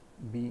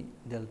b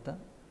delta.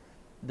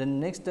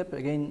 Then next step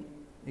again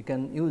you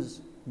can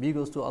use b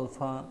goes to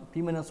alpha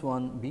p minus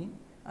 1 b,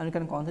 and you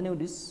can continue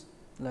this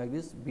like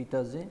this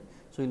beta j.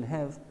 So, you will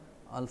have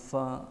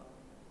alpha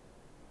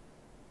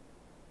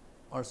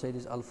or say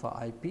this alpha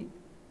I p,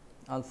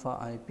 alpha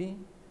I p,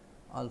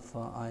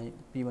 alpha I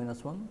p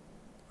minus 1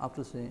 up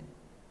to say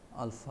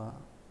alpha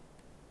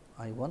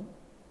I 1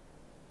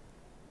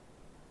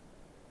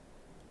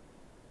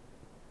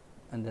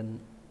 and then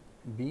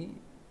b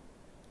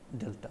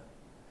delta,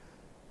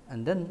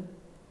 and then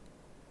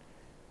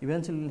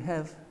eventually we will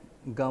have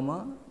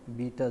gamma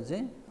beta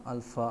j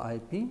alpha I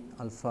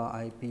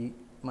p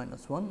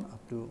minus 1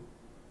 up to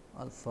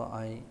alpha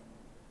I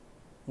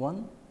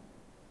 1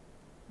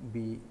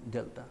 b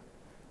delta.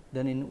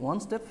 Then in one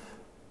step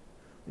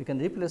we can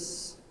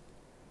replace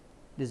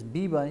this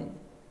b by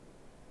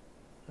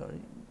sorry.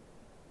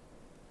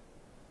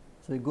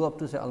 So, we go up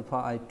to say alpha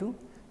I 2,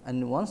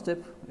 and in one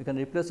step we can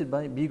replace it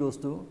by b goes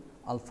to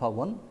alpha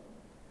 1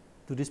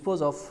 to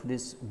dispose of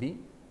this b.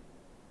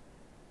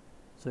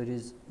 So, it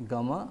is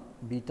gamma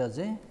beta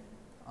j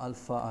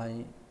alpha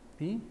I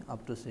p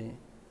up to say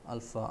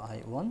alpha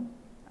I 1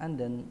 and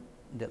then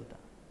delta.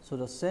 So,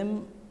 the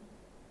same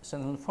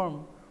Steinhausen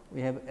form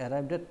we have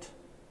arrived at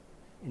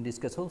in this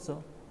case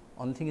also,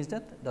 only thing is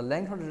that the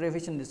length of the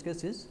derivation in this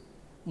case is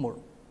more.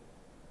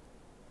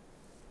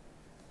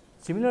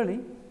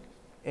 Similarly,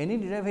 any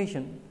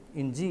derivation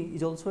in G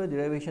is also a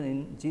derivation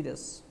in G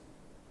dash,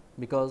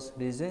 because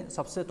there is a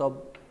subset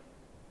of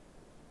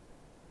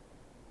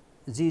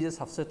G is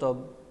a subset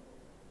of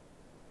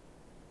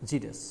G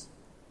dash.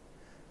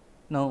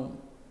 Now,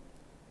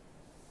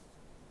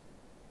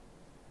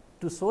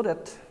 to show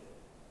that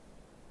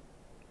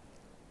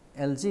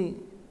L G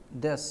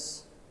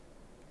dash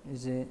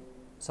is a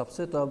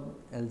subset of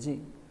L G,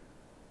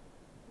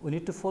 we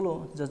need to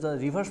follow just the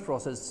reverse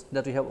process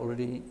that we have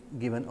already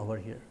given over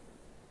here.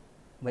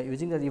 By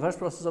using the reverse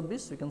process of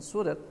this, we can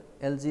show that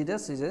L G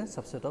dash is a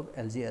subset of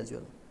L G as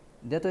well.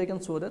 That way, we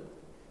can show that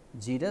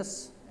G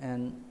dash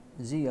and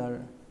G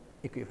are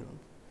equivalent.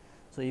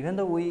 So, even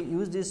though we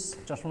use this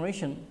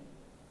transformation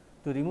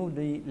to remove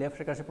the left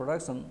recursive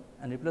production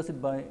and replace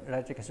it by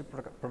right recursive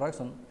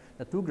production,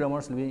 the two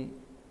grammars will be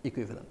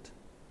equivalent.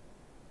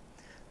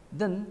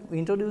 Then we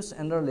introduce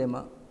another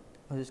lemma,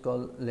 which is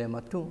called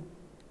lemma 2.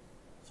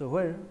 So,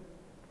 where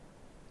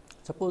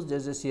suppose there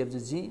is a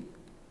CFG G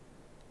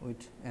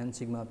with n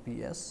sigma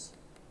p s,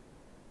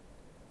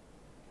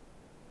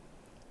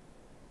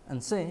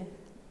 and say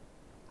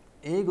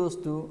A goes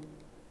to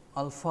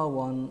alpha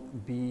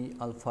 1, B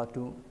alpha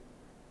 2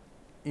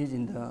 is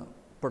in the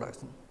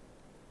production,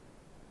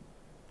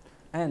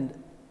 and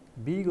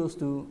B goes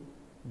to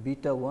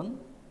beta 1,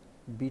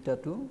 beta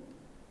 2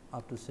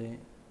 up to say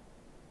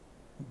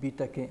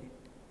beta k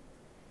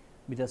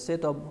with a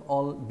set of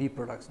all B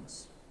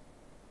productions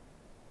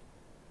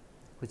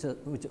which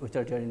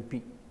are there in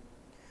P.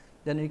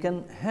 Then you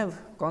can have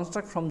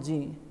construct from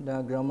G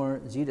the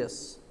grammar G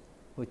dash,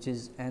 which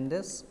is n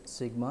dash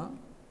sigma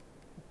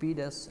P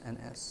dash and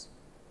S,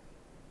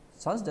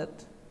 such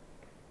that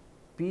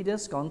P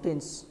dash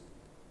contains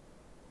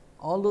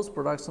all those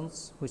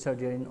productions which are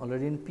there in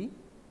already in P,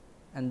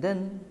 and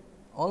then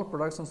all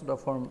productions of the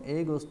form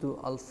A goes to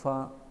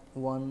alpha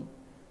 1,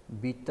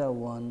 beta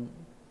 1,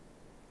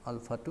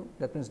 alpha 2.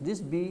 That means,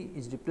 this B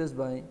is replaced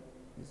by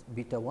this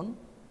beta 1,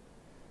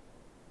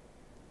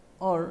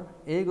 or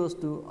A goes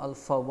to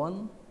alpha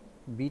 1,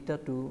 beta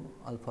 2,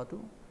 alpha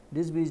 2.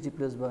 This B is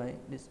replaced by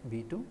this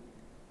B 2,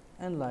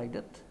 and like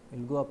that we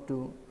will go up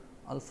to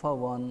alpha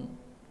 1,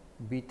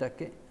 beta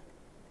k,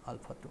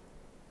 alpha 2.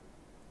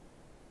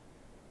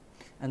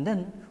 And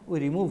then we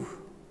remove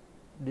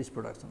this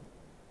production.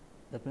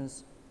 That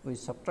means, we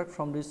subtract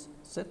from this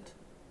set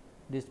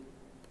this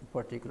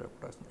particular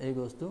production. A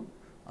goes to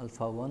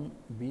alpha 1,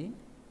 B,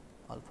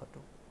 alpha 2.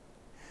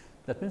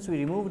 That means, we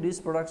remove this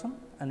production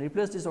and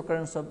replace this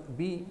occurrence of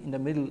B in the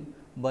middle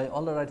by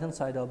all the right hand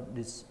side of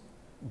this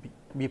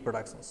B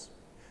productions.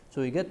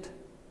 So, we get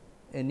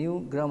a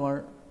new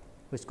grammar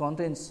which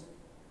contains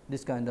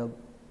this kind of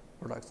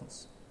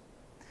productions.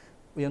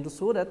 We want to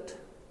show that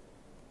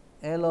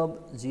L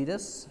of G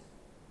dash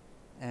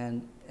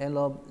and L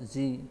of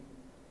G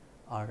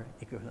are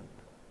equivalent.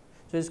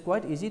 So, it is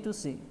quite easy to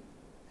see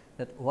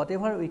that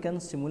whatever we can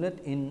simulate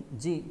in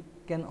G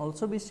can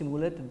also be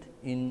simulated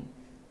in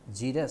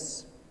G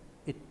dash.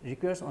 It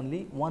requires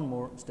only one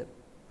more step,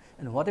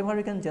 and whatever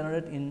we can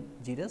generate in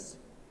G dash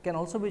can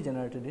also be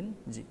generated in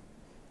G.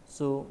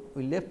 So,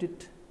 we left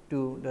it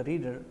to the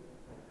reader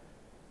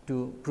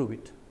to prove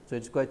it. So,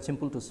 it is quite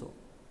simple to show.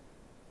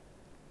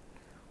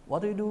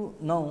 What we do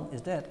now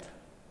is that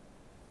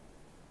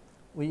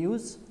we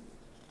use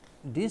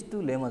these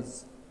two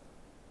lemmas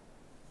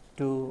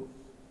to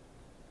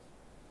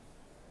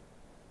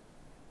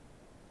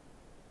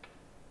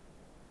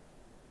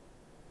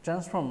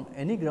transform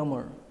any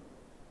grammar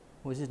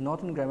which is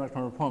not in grammar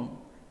normal form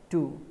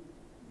to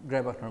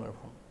grammar normal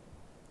form.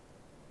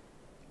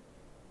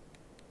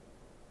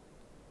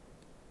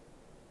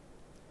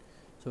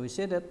 So, we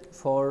say that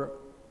for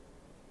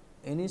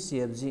any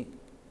CFG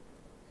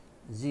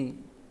G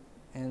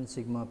and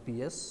sigma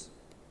P s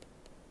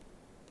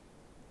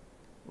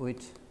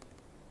with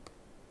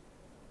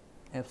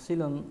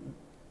epsilon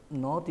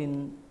not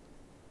in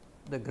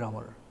the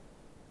grammar,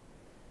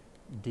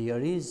 there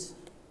is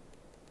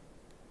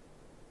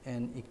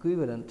an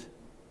equivalent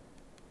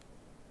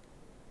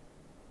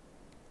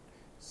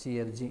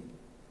CFG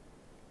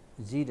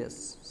G dash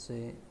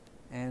say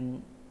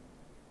n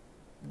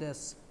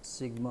dash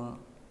sigma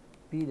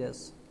P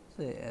dash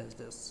say S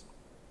dash,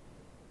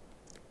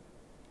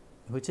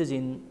 which is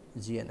in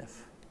GNF.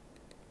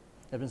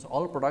 That means,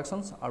 all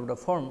productions are of the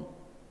form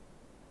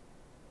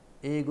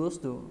A goes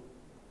to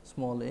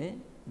small a,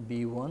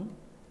 B 1,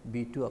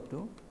 B 2 up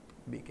to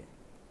B k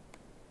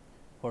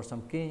for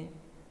some k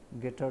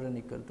greater than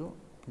equal to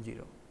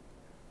 0.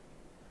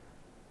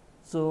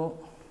 So,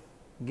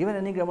 given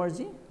any grammar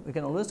G, we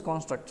can always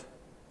construct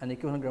an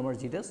equivalent grammar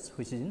G dash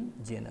which is in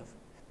GNF.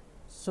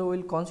 So, we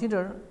will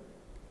consider,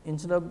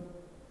 instead of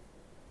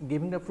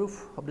giving the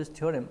proof of this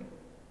theorem,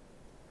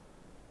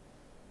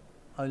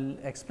 I will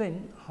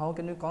explain how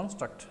can we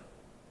construct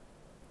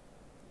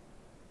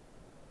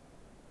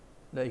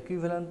the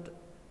equivalent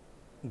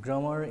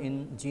grammar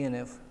in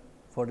GNF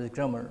for this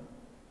grammar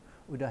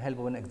with the help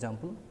of an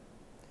example.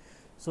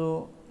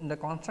 So, in the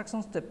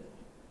construction step,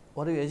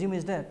 what we assume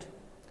is that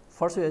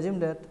first we assume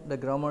that the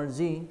grammar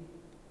G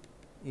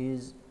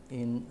is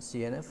in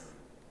CNF.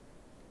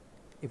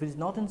 If it is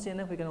not in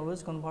CNF, we can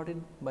always convert it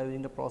by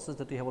using the process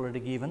that we have already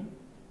given.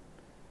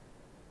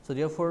 So,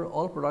 therefore,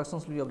 all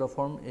productions will be of the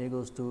form A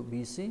goes to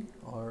B C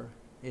or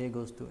A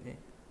goes to A.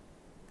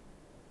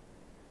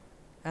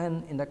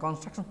 And in the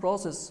construction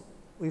process,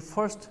 we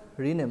first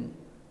rename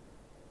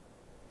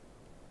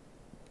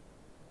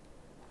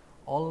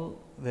all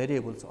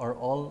variables or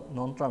all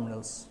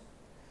non-terminals.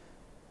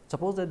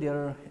 Suppose that there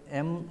are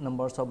m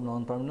numbers of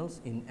non-terminals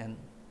in n.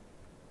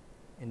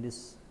 In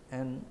this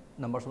n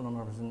numbers of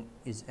non-terminals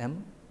is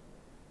m,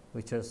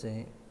 which are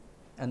say,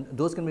 and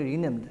those can be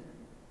renamed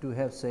to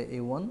have say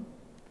a 1,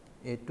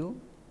 a 2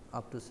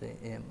 up to say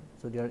a m.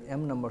 So, there are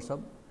m numbers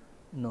of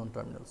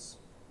non-terminals.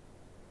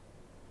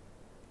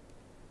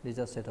 These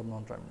are set of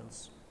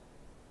non-terminals.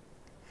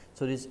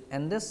 So, this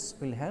n dash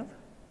will have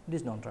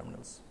these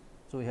non-terminals.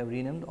 So, we have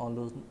renamed all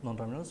those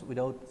non-terminals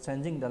without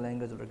changing the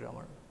language of the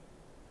grammar.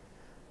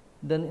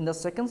 Then in the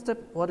second step,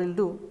 what we will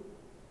do?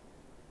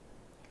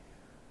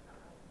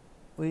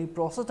 We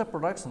process the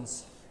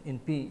productions in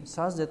P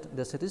such that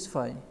they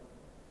satisfy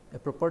a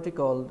property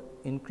called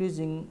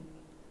increasing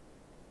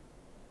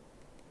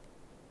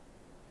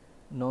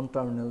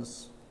non-terminal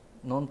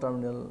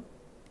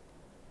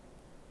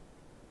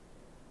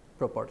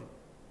property,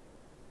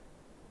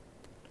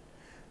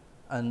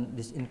 and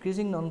this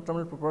increasing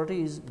non-terminal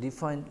property is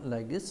defined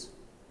like this.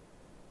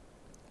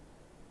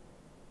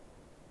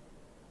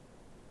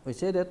 We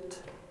say that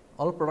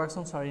all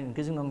productions are in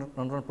increasing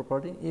non-terminal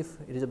property if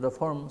it is of the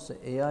form, say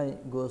A I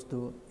goes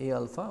to A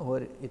alpha,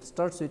 where it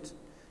starts with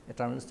a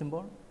terminal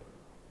symbol,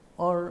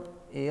 or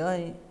A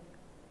I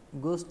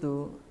goes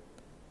to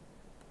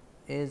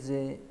A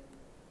j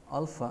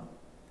alpha,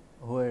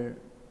 where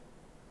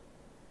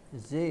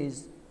j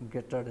is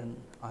greater than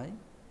I,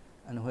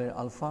 and where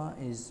alpha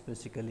is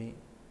basically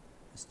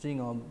a string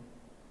of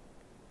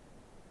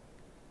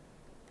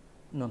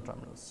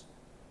non-terminals.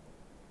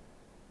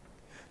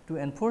 To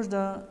enforce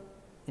the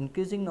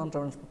increasing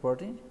non-terminal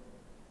property,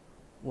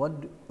 what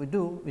we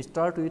do? We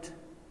start with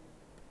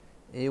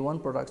A 1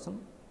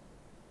 production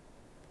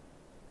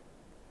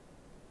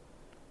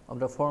of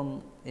the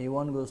form A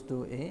 1 goes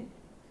to A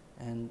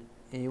and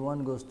A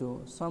 1 goes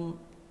to some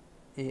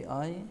A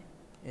I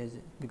as,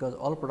 because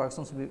all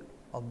productions will be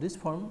of this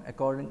form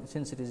according,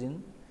 since it is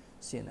in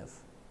CNF.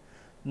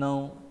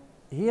 Now,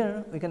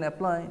 here we can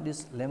apply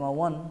this lemma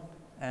 1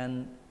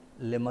 and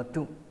lemma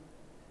 2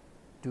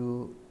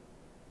 to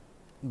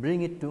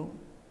bring it to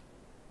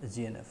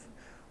GNF.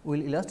 We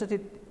will illustrate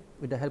it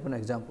with the help of an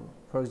example.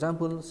 For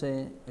example,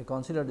 say we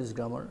consider this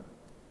grammar: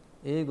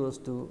 A goes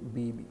to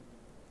B B,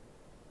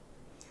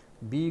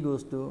 B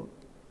goes to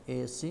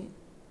A C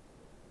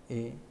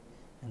A,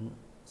 and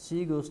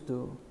C goes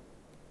to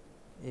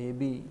A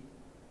B,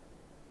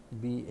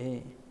 B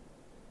A,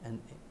 and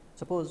A.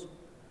 Suppose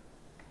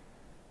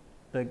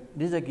this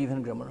is a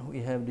given grammar,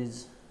 we have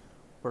these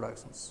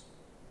productions.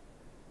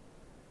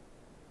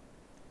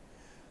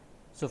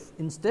 So,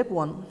 in step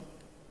 1,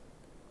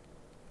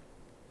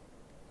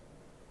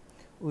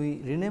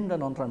 we rename the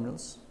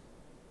non-terminals,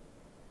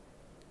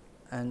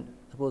 and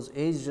suppose A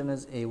is written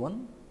as A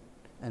 1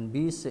 and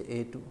B is say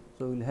A 2.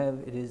 So, we will have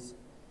it is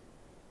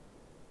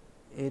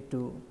A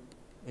 2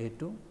 A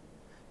 2,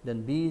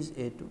 then B is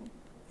A 2,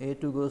 A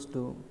 2 goes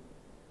to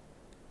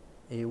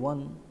A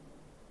 1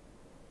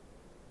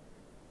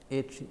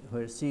 A 3,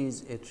 where C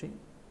is A 3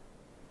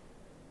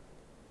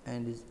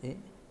 and is A,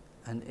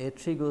 and A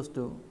 3 goes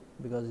to,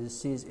 because this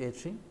C is A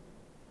 3,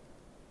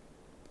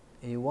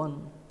 A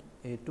 1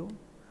 A 2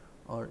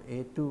 or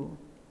A 2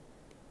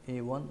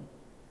 A 1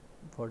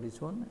 for this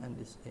one and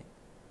this A.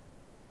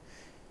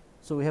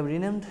 So, we have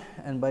renamed,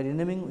 and by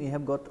renaming we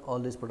have got all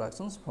these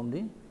productions from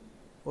the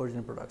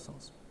original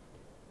productions.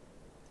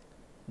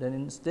 Then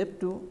in step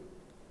 2,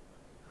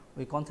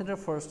 we consider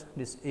first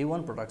this A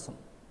 1 production.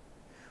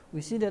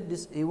 We see that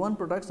this A 1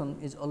 production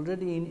is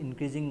already in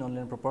increasing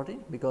nonlinear property,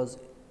 because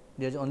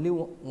there is only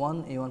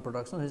one A 1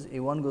 production, is A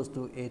 1 goes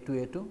to A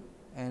 2 A 2,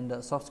 and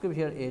the subscript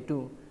here A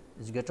 2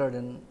 is greater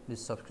than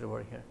this subscript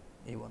over here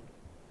A 1.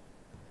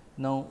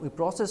 Now, we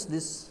process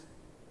this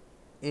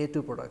A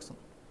 2 production.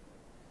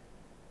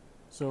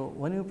 So,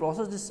 when we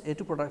process this A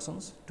 2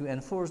 productions to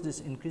enforce this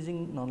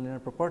increasing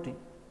nonlinear property,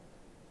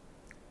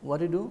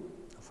 what we do?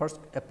 First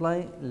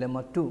apply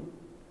lemma 2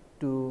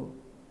 to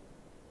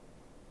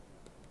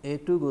A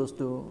 2 goes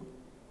to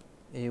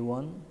A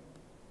 1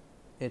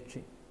 A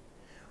 3.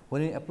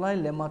 When we apply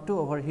lemma 2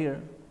 over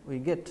here, we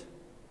get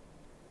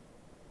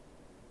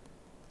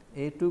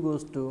A 2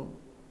 goes to,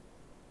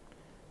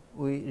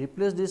 we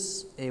replace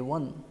this A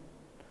 1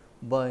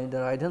 by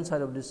the right hand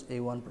side of this A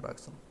 1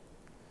 production.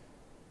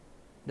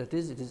 That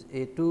is, it is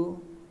A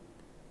 2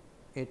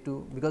 A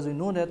 2, because we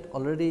know that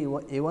already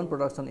A 1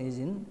 production is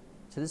in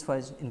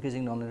satisfies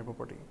increasing nonlinear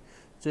property.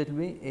 So, it will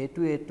be A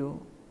 2 A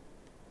 2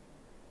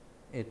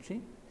 A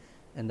 3,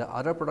 and the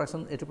other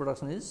production A 2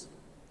 production is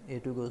A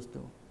 2 goes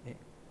to A.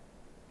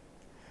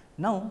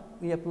 Now,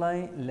 we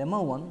apply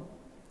lemma 1,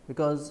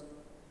 because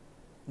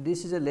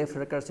this is a left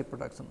recursive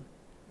production,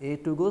 A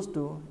 2 goes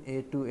to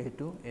A 2 A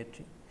 2 A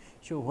 3.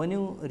 So, when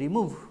you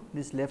remove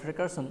this left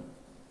recursion,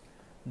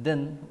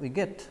 then we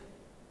get,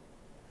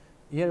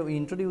 here we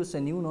introduce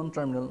a new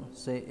non-terminal,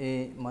 say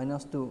A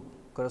minus 2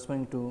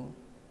 corresponding to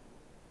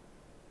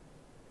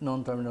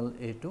non-terminal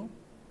A 2,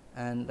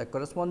 and the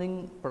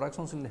corresponding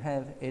productions will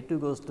have A 2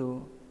 goes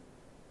to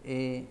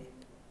A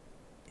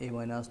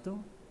minus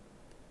 2,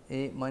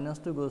 A minus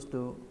 2 goes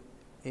to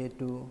A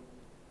 2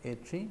 A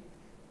 3,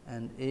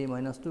 and A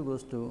minus 2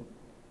 goes to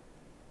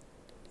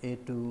A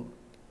 2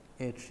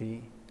 A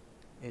 3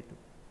 A 2.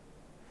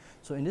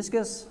 So, in this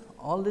case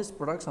all these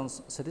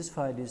productions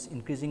satisfy this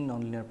increasing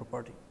nonlinear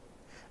property,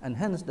 and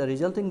hence the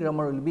resulting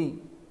grammar will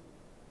be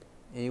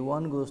A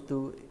 1 goes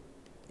to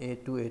A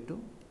 2 A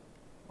 2.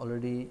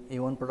 Already A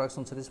 1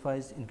 production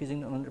satisfies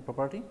increasing nonlinear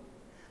property.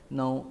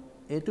 Now,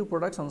 A 2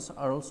 productions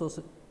are also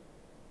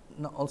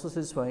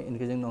satisfy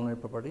increasing nonlinear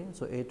property.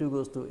 So, A 2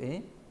 goes to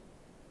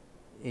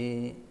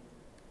A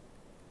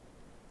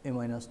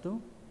minus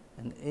 2,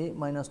 and A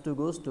minus 2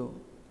 goes to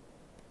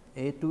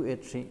A 2 A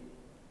 3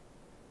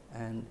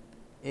 and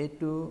A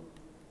 2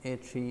 A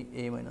 3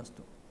 A minus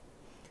 2.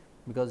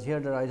 because here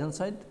the right hand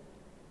side,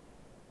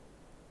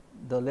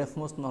 the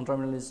leftmost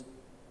non-terminal is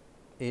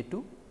A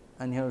 2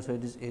 and here also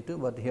it is A 2,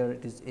 but here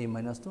it is A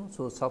minus 2.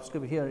 So,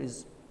 subscript here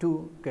is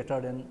 2 greater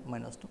than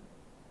minus 2,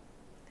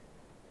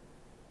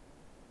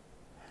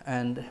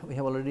 and we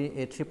have already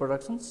A 3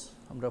 productions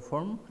of the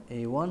form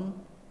A 1,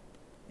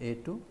 A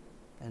 2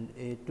 and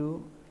A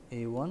 2,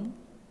 A 1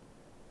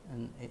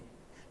 and A.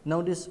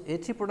 Now, this A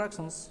 3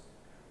 productions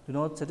do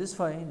not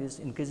satisfy this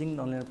increasing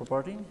nonlinear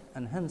property,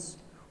 and hence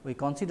we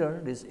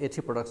consider this A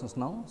 3 productions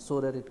now, so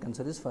that it can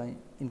satisfy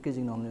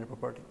increasing nonlinear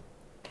property.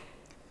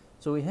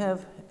 So, we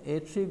have A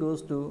 3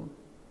 goes to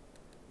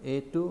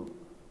A 2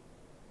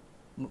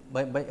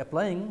 by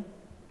applying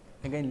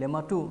again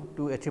lemma 2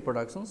 to A 3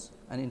 productions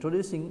and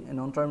introducing a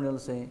non-terminal,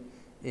 say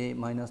A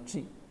minus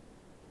 3.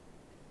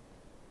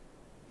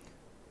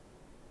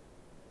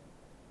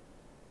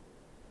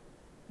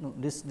 No,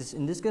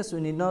 in this case we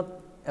need not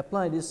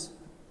apply this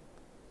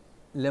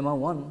lemma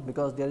 1,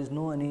 because there is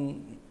no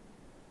any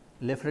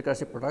left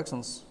recursive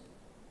productions,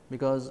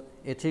 because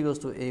A 3 goes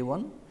to A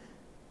 1,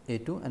 A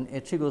 2 and A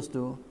 3 goes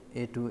to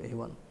A 2, A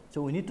 1.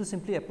 So, we need to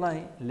simply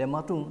apply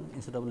lemma 2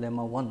 instead of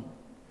lemma 1,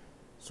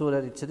 so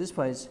that it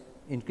satisfies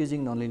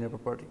increasing nonlinear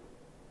property.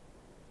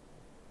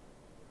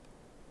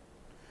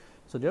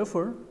 So,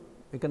 therefore,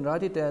 we can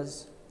write it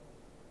as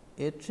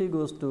A 3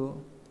 goes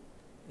to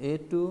A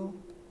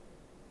 2,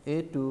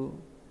 A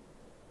 2,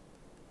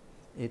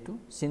 A 2,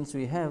 since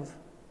we have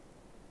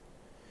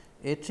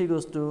A 3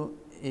 goes to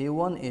A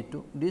 1, A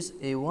 2, this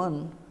A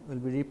 1 will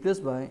be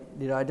replaced by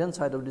the right hand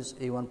side of this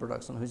A 1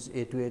 production, which is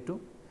A 2, A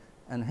 2,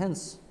 and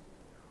hence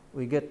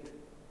we get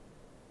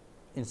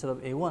instead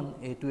of A 1,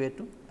 A 2, A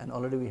 2, and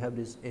already we have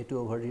this A 2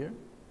 over here,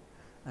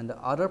 and the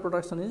other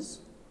production is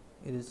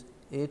it is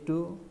A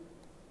 2,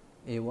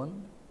 A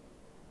 1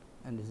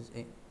 and this is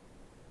A.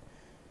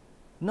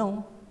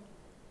 Now,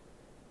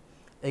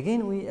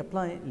 again we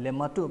apply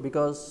lemma 2,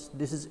 because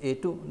this is A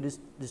 2, this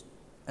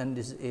and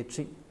this is A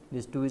 3.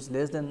 This 2 is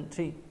less than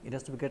 3, it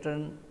has to be greater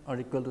than or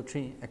equal to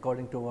 3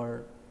 according to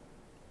our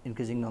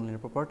increasing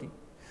nonlinear property.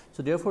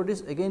 So, therefore,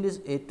 this again this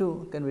A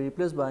 2 can be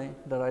replaced by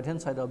the right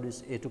hand side of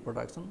this A 2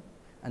 production,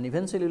 and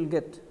eventually we will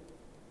get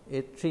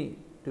A 3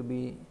 to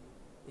be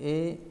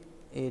A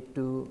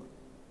 2,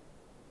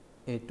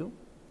 A 2,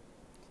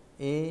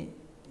 A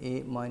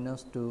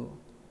minus 2,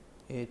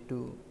 A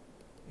 2,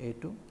 A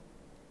 2,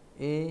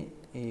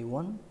 A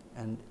 1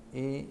 and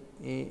A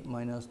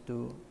minus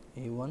 2,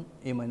 A 1,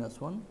 A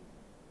minus 1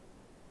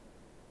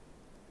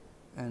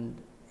 and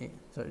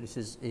sorry, this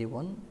is A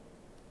 1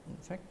 in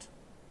fact.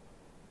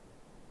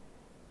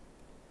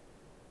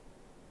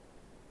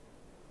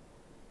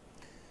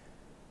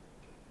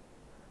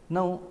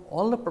 Now,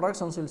 all the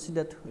productions you will see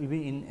that will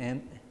be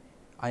in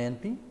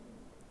INP,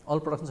 all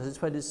productions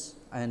satisfy this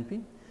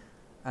INP,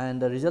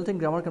 and the resulting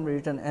grammar can be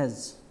written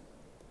as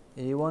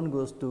A 1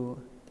 goes to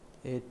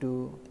A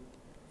 2,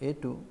 A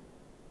 2,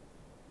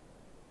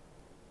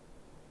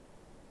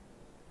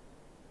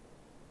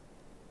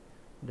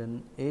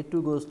 then A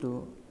 2 goes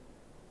to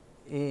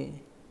A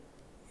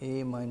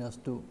minus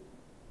 2,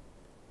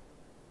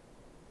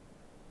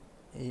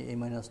 A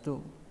minus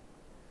 2,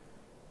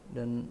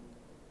 then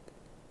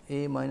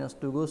A minus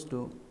 2 goes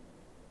to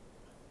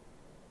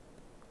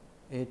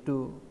A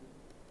 2,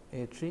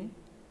 A 3,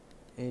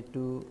 A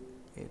 2,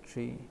 A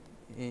 3,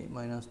 A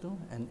minus 2,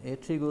 and A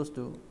 3 goes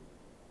to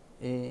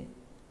A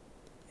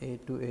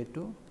 2, A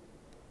 2,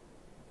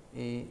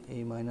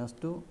 A minus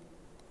 2,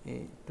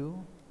 A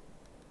 2,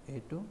 A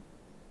 2,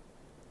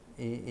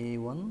 A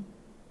 1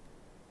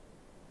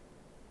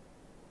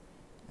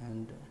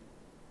 and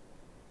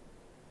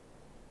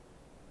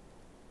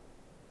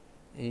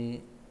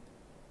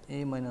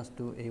A minus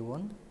 2, A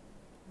 1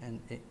 and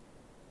A.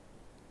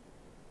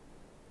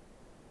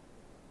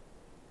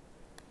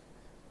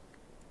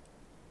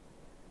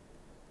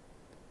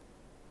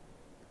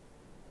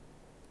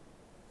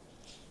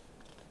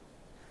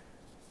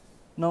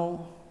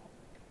 Now,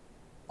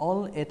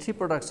 all A 3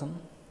 production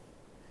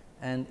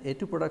and A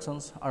 2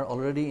 productions are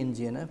already in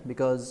GNF,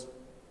 because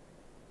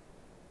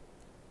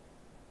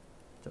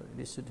sorry,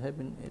 this should have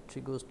been A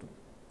 3 goes to,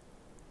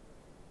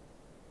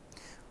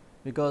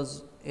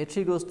 because A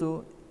 3 goes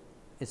to,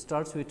 it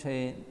starts with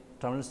a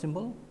terminal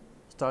symbol,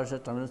 starts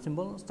at terminal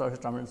symbol, starts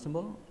at terminal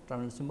symbol,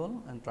 terminal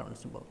symbol and terminal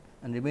symbol,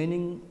 and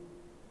remaining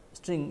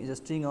string is a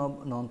string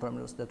of non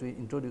terminals that we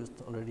introduced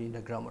already in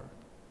the grammar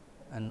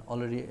and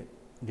already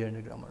there in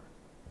the grammar.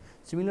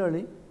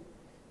 Similarly,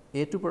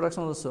 A 2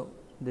 production also,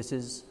 this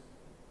is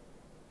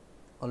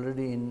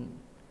already in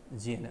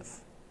GNF.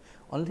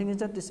 Only thing is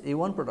that this A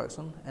 1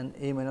 production and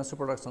A minus 2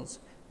 productions,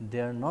 they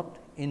are not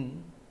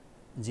in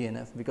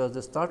GNF, because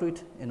they start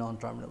with a non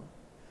terminal.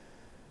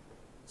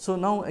 So,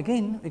 now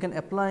again we can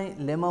apply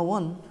lemma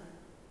 1,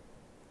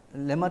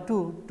 lemma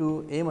 2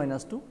 to A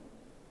minus 2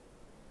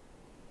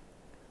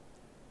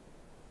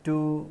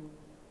 to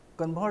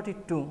convert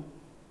it to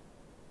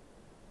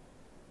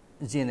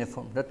GNF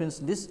form. That means,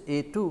 this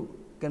A 2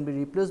 can be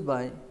replaced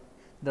by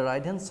the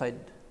right hand side.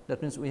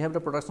 That means, we have the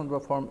production of the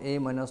form A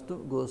minus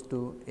 2 goes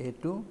to A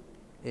 2,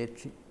 A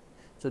 3.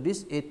 So,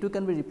 this A 2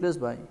 can be replaced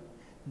by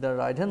the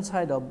right hand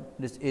side of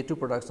this A 2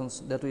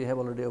 productions that we have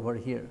already over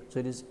here. So,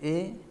 it is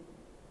A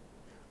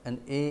and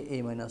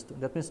A minus 2,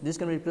 that means, this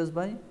can be replaced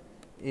by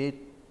A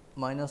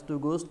minus 2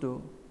 goes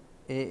to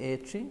A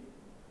 3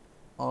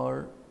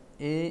 or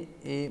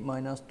A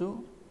minus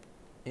 2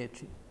 A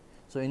 3.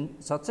 So, in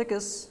such a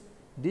case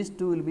these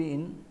two will be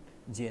in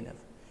GNF.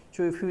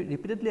 So, if you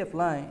repeatedly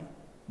apply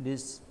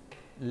this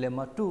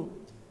lemma 2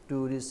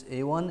 to this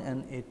A 1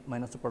 and A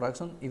minus 2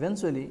 production,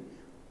 eventually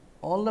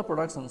all the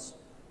productions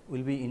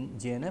will be in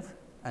GNF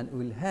and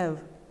we will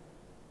have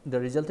the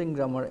resulting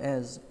grammar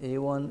as A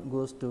 1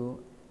 goes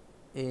to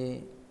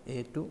A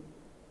 2,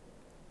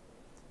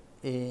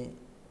 A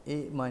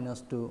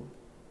minus 2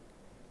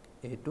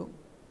 A 2,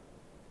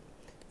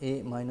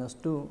 A minus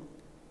 2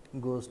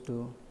 goes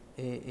to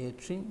A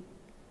 3,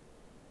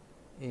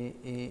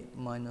 A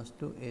minus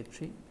 2 A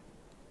 3,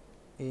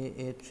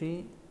 A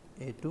 3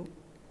 A 2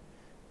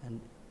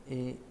 and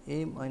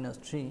A minus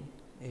 3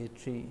 A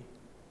 3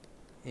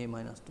 A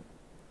minus 2.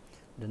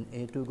 Then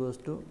A 2 goes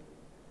to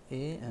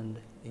A and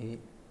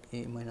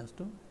A minus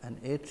 2 and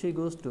A 3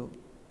 goes to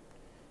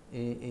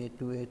A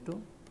 2 A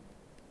 2,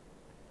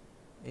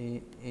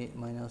 A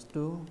minus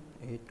 2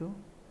 A 2,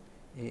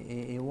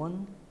 A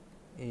 1,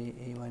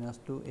 A minus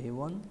 2 A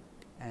 1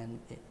 and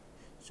A.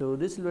 So,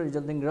 this will be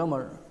resulting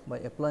grammar by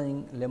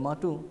applying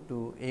lemma 2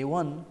 to A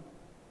 1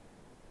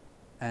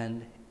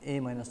 and A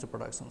minus 2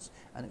 productions,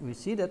 and we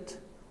see that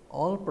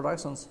all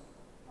productions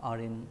are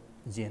in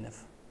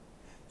GNF.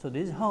 So,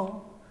 this is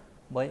how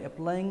by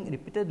applying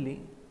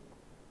repeatedly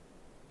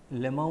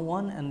lemma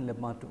 1 and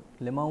lemma 2,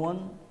 lemma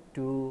 1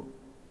 to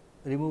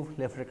remove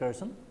left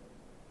recursion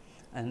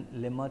and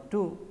lemma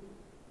 2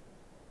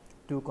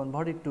 to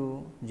convert it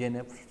to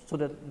GNF. So,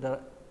 that the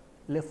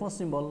leftmost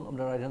symbol of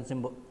the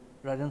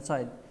right hand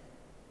side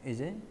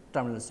is a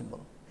terminal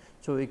symbol.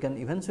 So, we can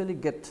eventually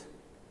get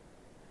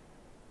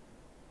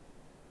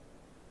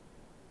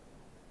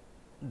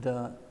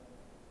the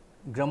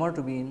grammar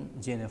to be in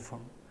GNF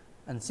form,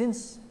 and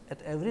since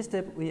at every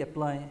step we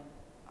apply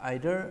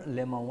either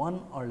lemma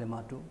 1 or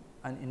lemma 2,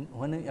 and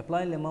when we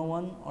apply lemma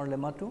 1 or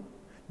lemma 2,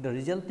 the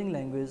resulting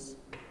language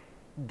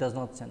does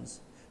not change.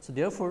 So,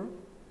 therefore,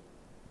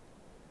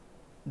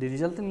 the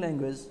resulting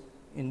language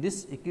in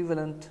this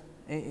equivalent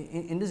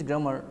in this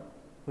grammar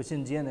which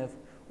in GNF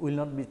will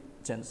not be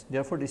changed.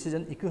 Therefore, this is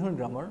an equivalent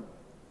grammar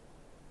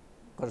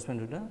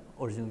corresponding to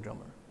the original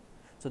grammar.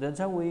 So, that is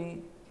how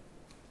we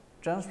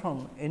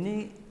transform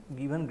any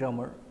given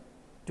grammar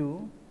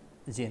to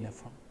GNF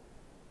form.